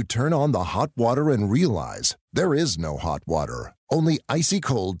when you turn on the hot water and realize there is no hot water, only icy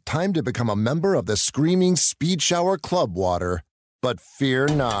cold, time to become a member of the Screaming Speed Shower Club water. But fear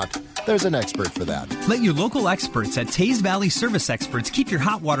not, there's an expert for that. Let your local experts at Taze Valley Service Experts keep your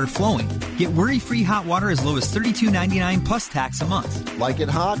hot water flowing. Get worry-free hot water as low as $32.99 plus tax a month. Like it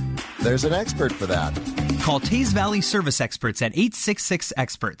hot? There's an expert for that. Call Taze Valley Service Experts at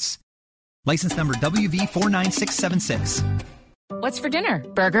 866-EXPERTS. License number WV49676. What's for dinner?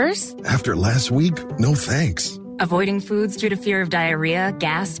 Burgers? After last week, no thanks. Avoiding foods due to fear of diarrhea,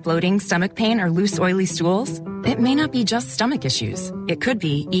 gas, bloating, stomach pain, or loose, oily stools? It may not be just stomach issues. It could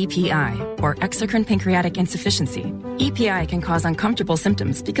be EPI, or exocrine pancreatic insufficiency. EPI can cause uncomfortable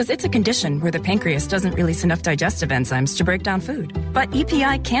symptoms because it's a condition where the pancreas doesn't release enough digestive enzymes to break down food. But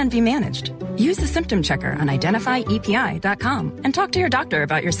EPI can be managed. Use the symptom checker on identifyepi.com and talk to your doctor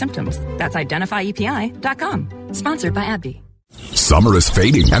about your symptoms. That's identifyepi.com. Sponsored by AbbVie. Summer is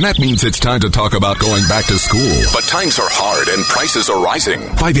fading, and that means it's time to talk about going back to school. But times are hard and prices are rising.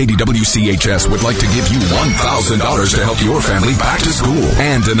 580 WCHS would like to give you $1,000 to help your family back to school,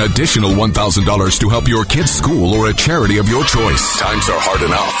 and an additional $1,000 to help your kid's school or a charity of your choice. Times are hard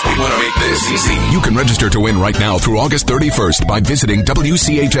enough. We want to make this easy. You can register to win right now through August 31st by visiting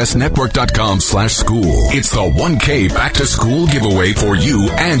WCHSnetwork.com/school. It's the 1K back to school giveaway for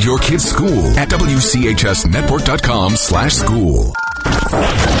you and your kid's school at WCHSnetwork.com/school.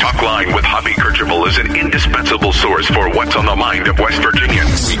 Talkline with Hoppy Kercheval is an indispensable source for what's on the mind of West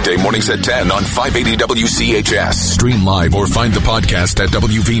Virginians. Weekday mornings at 10 on 580 WCHS. Stream live or find the podcast at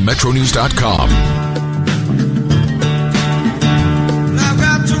WVMetroNews.com. I've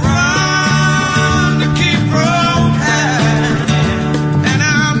got to run to keep from high, and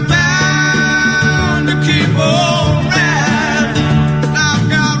I'm bound to keep on riding. I've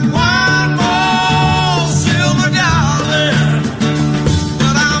got one more silver dollar,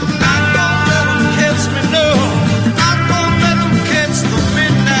 but I'm not gonna let them catch me, no. I'm gonna let them catch the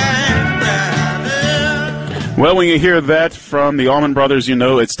midnight rider. Well, when you hear that from the Allman Brothers, you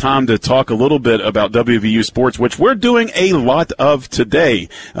know it's time to talk a little bit about WVU sports, which we're doing a lot of today.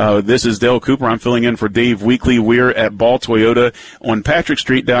 This is Dale Cooper. I'm filling in for Dave Weekly. We're at Ball Toyota on Patrick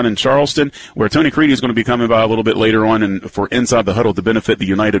Street down in Charleston, where Tony Creedy is going to be coming by a little bit later on and for Inside the Huddle to benefit the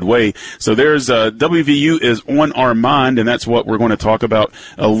United Way. So there's WVU is on our mind, and that's what we're going to talk about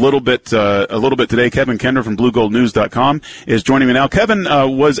a little bit today. Kevin Kender from BlueGoldNews.com is joining me now. Kevin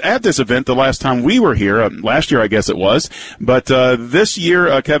was at this event the last time we were here, last year I guess it was, but this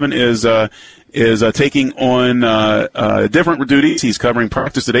year Kevin is taking on different duties. He's covering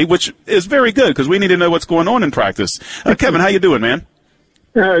practice today, which is very good because we need to know what's going on in practice. Kevin, how you doing, man?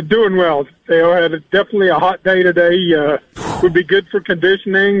 Doing well. Dale had definitely a hot day today. Would be good for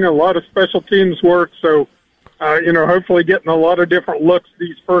conditioning, a lot of special teams work. So, hopefully getting a lot of different looks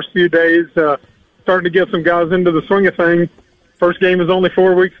these first few days, starting to get some guys into the swing of things. First game is only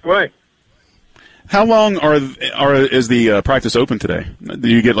 4 weeks away. How long is the practice open today? Do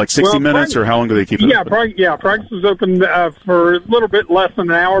you get like 60 minutes, or how long do they keep it open? Practice was open for a little bit less than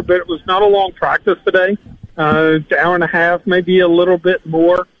an hour, but it was not a long practice today. An hour and a half, maybe a little bit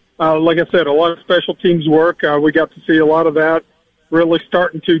more. Like I said, a lot of special teams work. We got to see a lot of that, really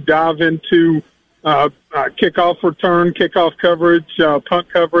starting to dive into kickoff return, kickoff coverage, punt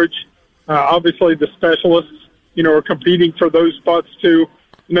coverage. Obviously, the specialists, are competing for those spots too.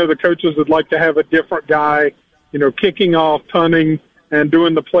 The coaches would like to have a different guy, kicking off, punting, and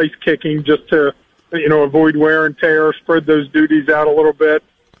doing the place kicking just to, avoid wear and tear, spread those duties out a little bit.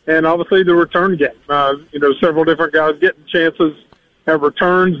 And obviously the return game, several different guys getting chances at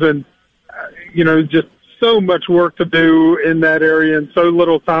returns and, just so much work to do in that area and so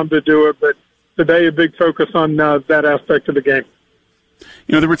little time to do it. But today a big focus on that aspect of the game.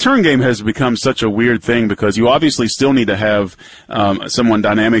 The return game has become such a weird thing because you obviously still need to have someone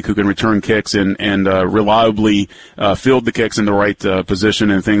dynamic who can return kicks and reliably field the kicks in the right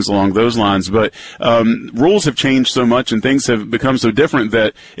position and things along those lines. But rules have changed so much and things have become so different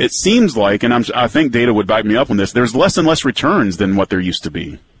that it seems like, and I think Data would back me up on this, there's less and less returns than what there used to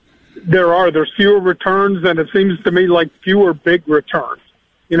be. There's fewer returns, and it seems to me like fewer big returns.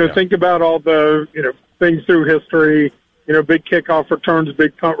 Think about all the, things through history, big kickoff returns,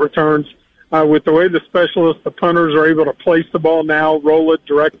 big punt returns. With the way the specialists, the punters are able to place the ball now, roll it,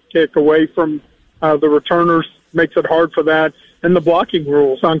 direct kick away from the returners, makes it hard for that. And the blocking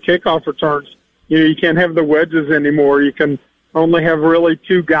rules on kickoff returns. You can't have the wedges anymore. You can only have really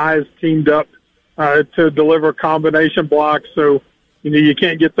two guys teamed up to deliver combination blocks. So, you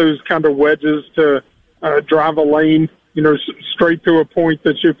can't get those kind of wedges to drive a lane, straight to a point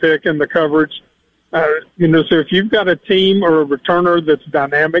that you pick in the coverage. So if you've got a team or a returner that's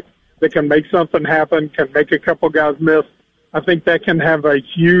dynamic, that can make something happen, can make a couple guys miss, I think that can have a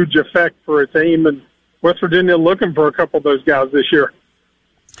huge effect for a team. And West Virginia looking for a couple of those guys this year.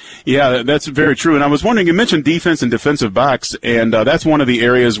 Yeah, that's very true. And I was wondering, you mentioned defense and defensive backs, and that's one of the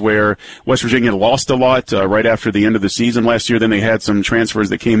areas where West Virginia lost a lot right after the end of the season last year. Then they had some transfers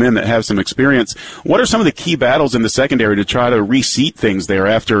that came in that have some experience. What are some of the key battles in the secondary to try to reseat things there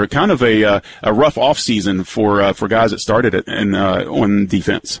after kind of a rough offseason for guys that started it on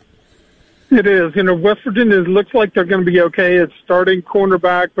defense? It is. West Virginia looks like they're going to be okay at starting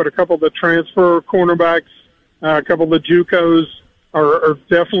cornerback, but a couple of the transfer cornerbacks, a couple of the JUCOs, are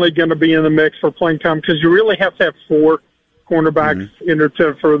definitely going to be in the mix for playing time because you really have to have four cornerbacks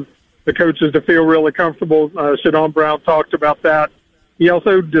for the coaches to feel really comfortable. Shadon Brown talked about that. He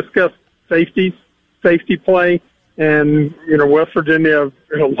also discussed safety play, and West Virginia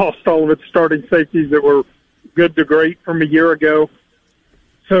lost all of its starting safeties that were good to great from a year ago.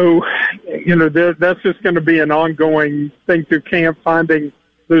 So, that's just going to be an ongoing thing through camp, finding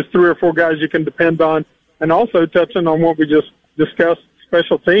those three or four guys you can depend on, and also touching on what we just discussed,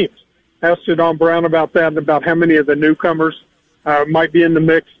 special teams. Asked Shadon Brown about that and about how many of the newcomers might be in the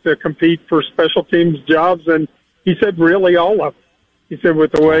mix to compete for special teams jobs, and he said really all of them. He said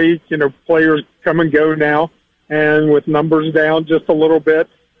with the way, players come and go now and with numbers down just a little bit,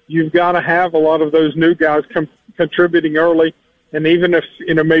 you've got to have a lot of those new guys contributing early, and even if,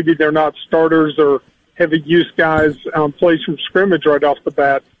 maybe they're not starters or heavy use guys on plays from scrimmage right off the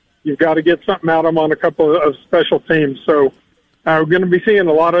bat, you've got to get something out of them on a couple of special teams. So, we're going to be seeing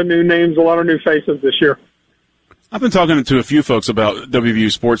a lot of new names, a lot of new faces this year. I've been talking to a few folks about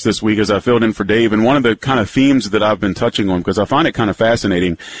WVU sports this week as I filled in for Dave, and one of the kind of themes that I've been touching on, because I find it kind of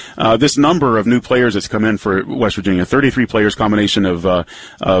fascinating, this number of new players that's come in for West Virginia, 33 players, combination of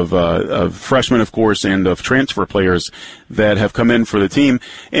freshmen, of course, and of transfer players that have come in for the team.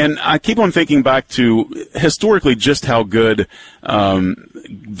 And I keep on thinking back to historically just how good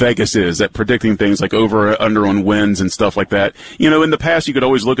Vegas is at predicting things like over or under on wins and stuff like that. In the past, you could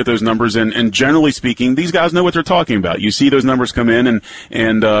always look at those numbers, and generally speaking, these guys know what they're talking about. You see those numbers come in,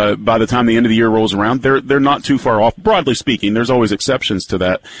 and by the time the end of the year rolls around, they're not too far off. Broadly speaking, there's always exceptions to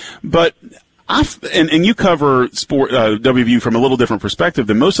that, but and you cover sport WVU from a little different perspective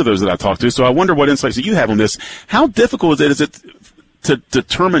than most of those that I talk to. So I wonder what insights that you have on this. How difficult is it to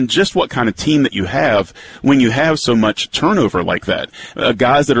determine just what kind of team that you have when you have so much turnover like that?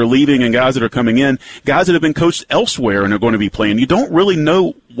 Guys that are leaving and guys that are coming in, guys that have been coached elsewhere and are going to be playing. You don't really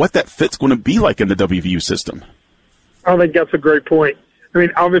know what that fit's going to be like in the WVU system. I think that's a great point. I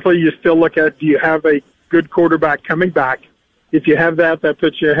mean, obviously you still look at, do you have a good quarterback coming back? If you have that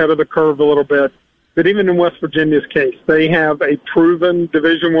puts you ahead of the curve a little bit. But even in West Virginia's case, they have a proven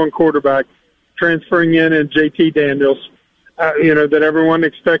Division I quarterback transferring in JT Daniels, that everyone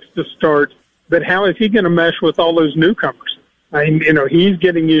expects to start. But how is he going to mesh with all those newcomers? He's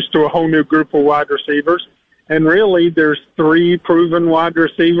getting used to a whole new group of wide receivers. And really, there's 3 proven wide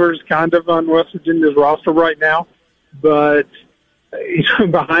receivers kind of on West Virginia's roster right now. But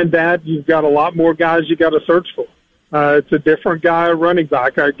behind that, you've got a lot more guys you got to search for. It's a different guy, a running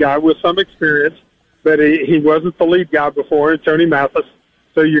back, a guy with some experience, but he wasn't the lead guy before, Tony Mathis.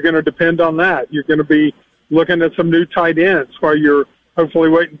 So you're going to depend on that. You're going to be looking at some new tight ends while you're hopefully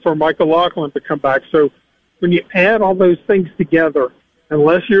waiting for Michael Laughlin to come back. So when you add all those things together,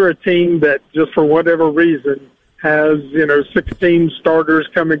 unless you're a team that just for whatever reason has, 16 starters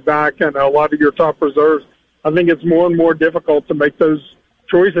coming back and a lot of your top reserves, I think it's more and more difficult to make those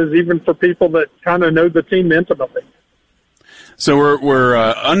choices, even for people that kind of know the team intimately. So we're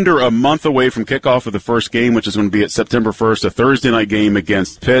under a month away from kickoff of the first game, which is going to be at September 1st, a Thursday night game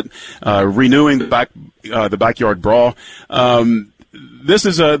against Pitt, renewing the backyard brawl. This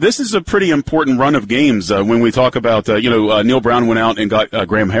is a pretty important run of games when we talk about Neil Brown went out and got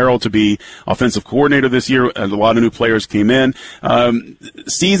Graham Harrell to be offensive coordinator this year. A lot of new players came in.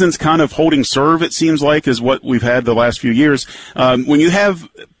 Season's kind of holding serve, it seems like, is what we've had the last few years. When you have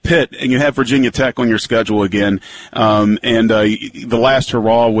Pitt and you have Virginia Tech on your schedule again, and the last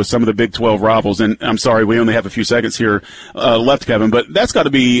hurrah was some of the Big 12 rivals. And I'm sorry, we only have a few seconds here left, Kevin, but that's got to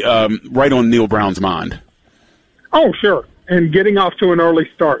be right on Neil Brown's mind. Oh, sure. And getting off to an early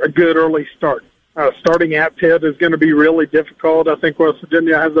start, a good early start. Starting at Pitt is going to be really difficult. I think West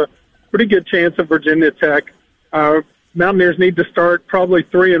Virginia has a pretty good chance of Virginia Tech. Mountaineers need to start probably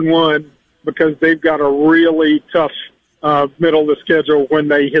 3-1 because they've got a really tough middle of the schedule when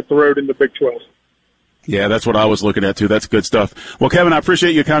they hit the road in the Big 12. Yeah, that's what I was looking at, too. That's good stuff. Well, Kevin, I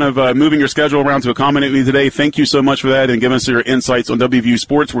appreciate you kind of moving your schedule around to accommodate me today. Thank you so much for that and giving us your insights on WVU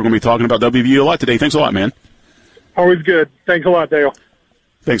sports. We're going to be talking about WVU a lot today. Thanks a lot, man. Always good. Thanks a lot, Dale.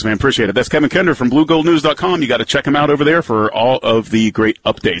 Thanks, man. Appreciate it. That's Kevin Kender from BlueGoldNews.com. You got to check him out over there for all of the great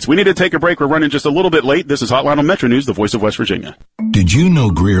updates. We need to take a break. We're running just a little bit late. This is Hotline on Metro News, the voice of West Virginia. Did you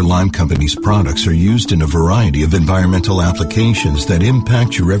know Greer Lime Company's products are used in a variety of environmental applications that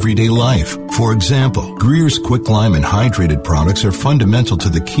impact your everyday life? For example, Greer's Quick Lime and Hydrated products are fundamental to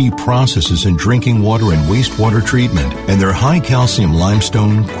the key processes in drinking water and wastewater treatment, and their high-calcium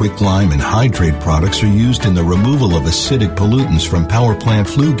limestone, Quick Lime, and Hydrate products are used in the removal of acidic pollutants from power plant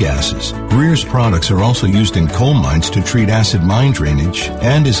flue gases. Greer's products are also used in coal mines to treat acid mine drainage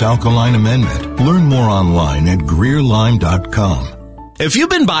and as alkaline amendment. Learn more online at GreerLime.com. If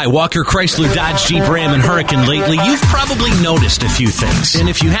you've been by Walker Chrysler Dodge Jeep Ram and Hurricane lately, you've probably noticed a few things. And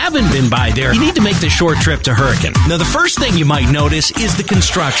if you haven't been by there, you need to make the short trip to Hurricane. Now, the first thing you might notice is the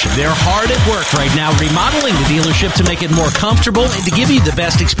construction. They're hard at work right now remodeling the dealership to make it more comfortable and to give you the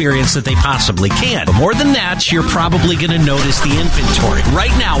best experience that they possibly can. But more than that, you're probably going to notice the inventory.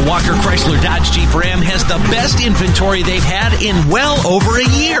 Right now, Walker Chrysler Dodge Jeep Ram has the best inventory they've had in well over a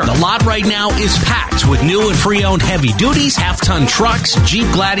year. The lot right now is packed with new and pre-owned heavy duties, half-ton trucks,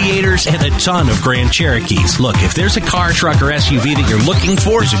 Jeep Gladiators, and a ton of Grand Cherokees. Look, if there's a car, truck, or SUV that you're looking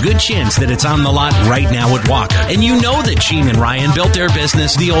for, there's a good chance that it's on the lot right now at Walker. And you know that Gene and Ryan built their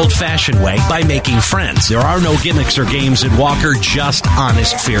business the old-fashioned way by making friends. There are no gimmicks or games at Walker, just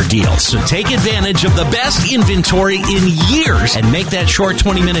honest, fair deals. So take advantage of the best inventory in years and make that short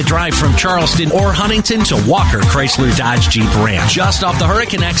 20-minute drive from Charleston or Huntington to Walker Chrysler Dodge Jeep Ram, just off the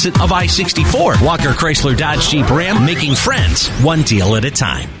Hurricane exit of I-64. Walker Chrysler Dodge Jeep Ram, making friends one deal at a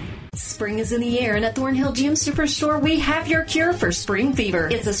time. Spring is in the air, and at Thornhill Gym Superstore, we have your cure for spring fever.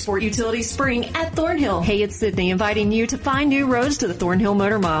 It's a sport utility spring at Thornhill. Hey, it's Sydney inviting you to find new roads to the Thornhill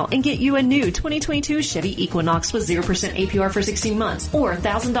Motor Mile and get you a new 2022 Chevy Equinox with 0% APR for 16 months or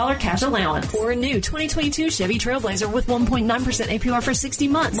 $1,000 cash allowance, or a new 2022 Chevy Trailblazer with 1.9% APR for 60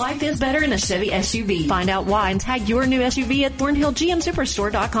 months. Life is better in a Chevy SUV. Find out why and tag your new SUV at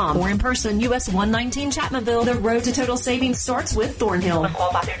ThornhillGMSuperstore.com or in person, US 119 Chapmanville. The road to total savings starts with Thornhill.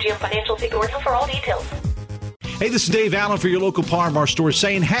 Qualify through GM Financial. See Thornhill for all details. Hey, this is Dave Allen for your local Par-Mar store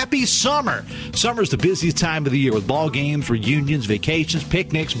saying happy summer. Summer's the busiest time of the year with ball games, reunions, vacations,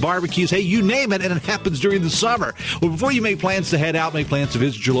 picnics, barbecues. Hey, you name it, and it happens during the summer. Well, before you make plans to head out, make plans to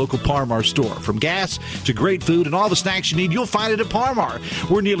visit your local Par-Mar store. From gas to great food and all the snacks you need, you'll find it at Par-Mar.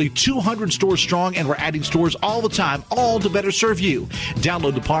 We're nearly 200 stores strong, and we're adding stores all the time, all to better serve you.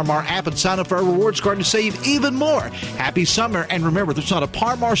 Download the Par-Mar app and sign up for our rewards card to save even more. Happy summer, and remember, there's not a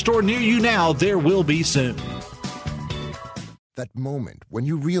Par-Mar store near you now. There will be soon. That moment when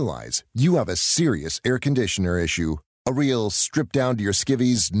you realize you have a serious air conditioner issue. A real strip down to your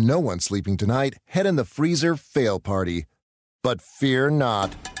skivvies, no one's sleeping tonight, head in the freezer fail party. But fear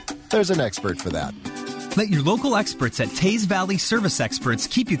not. There's an expert for that. Let your local experts at Taze Valley Service Experts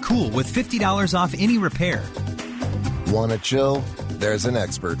keep you cool with $50 off any repair. Want to chill? There's an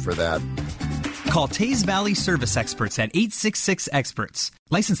expert for that. Call Taze Valley Service Experts at 866-EXPERTS.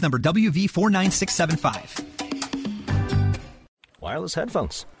 License number WV49675. Wireless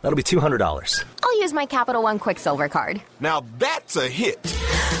headphones. That'll be $200. I'll use my Capital One Quicksilver card. Now that's a hit.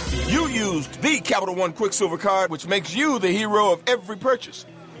 You used the Capital One Quicksilver card, which makes you the hero of every purchase.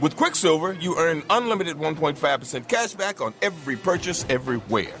 With Quicksilver, you earn unlimited 1.5% cash back on every purchase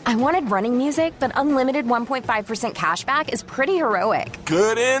everywhere. I wanted running music, but unlimited 1.5% cash back is pretty heroic.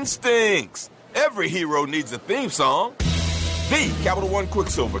 Good instincts. Every hero needs a theme song. The Capital One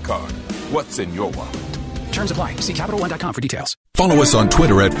Quicksilver card. What's in your wallet? Terms apply. See CapitalOne.com for details. Follow us on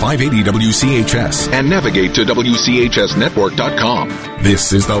Twitter at 580WCHS and navigate to WCHSnetwork.com.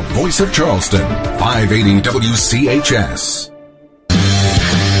 This is the voice of Charleston, 580 WCHS.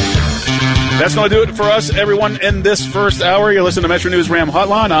 That's going to do it for us, everyone, in this first hour. You're listening to Metro News Ram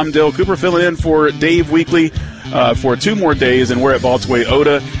Hotline. I'm Dale Cooper, filling in for Dave Weekly for 2 more days, and we're at Baltway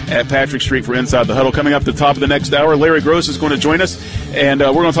Oda at Patrick Street for Inside the Huddle. Coming up at the top of the next hour, Larry Gross is going to join us, and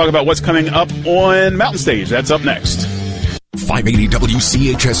we're going to talk about what's coming up on Mountain Stage. That's up next. 580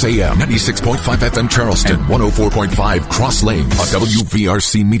 WCHS AM, 96.5 FM Charleston, 104.5 Cross Lanes, a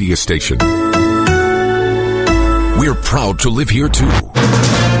WVRC media station. We're proud to live here, too.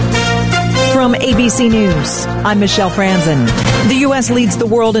 From ABC News, I'm Michelle Franzen. The U.S. leads the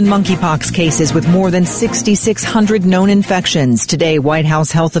world in monkeypox cases with more than 6,600 known infections. Today, White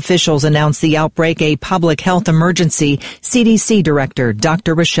House health officials announced the outbreak a public health emergency. CDC Director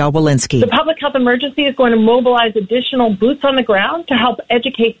Dr. Rochelle Walensky. The public health emergency is going to mobilize additional boots on the ground to help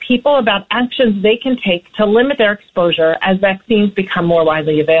educate people about actions they can take to limit their exposure as vaccines become more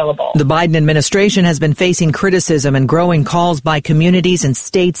widely available. The Biden administration has been facing criticism and growing calls by communities and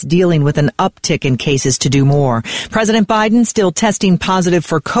states dealing with an uptick in cases to do more. President Biden, still testing positive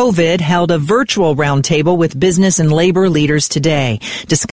for COVID, held a virtual roundtable with business and labor leaders today.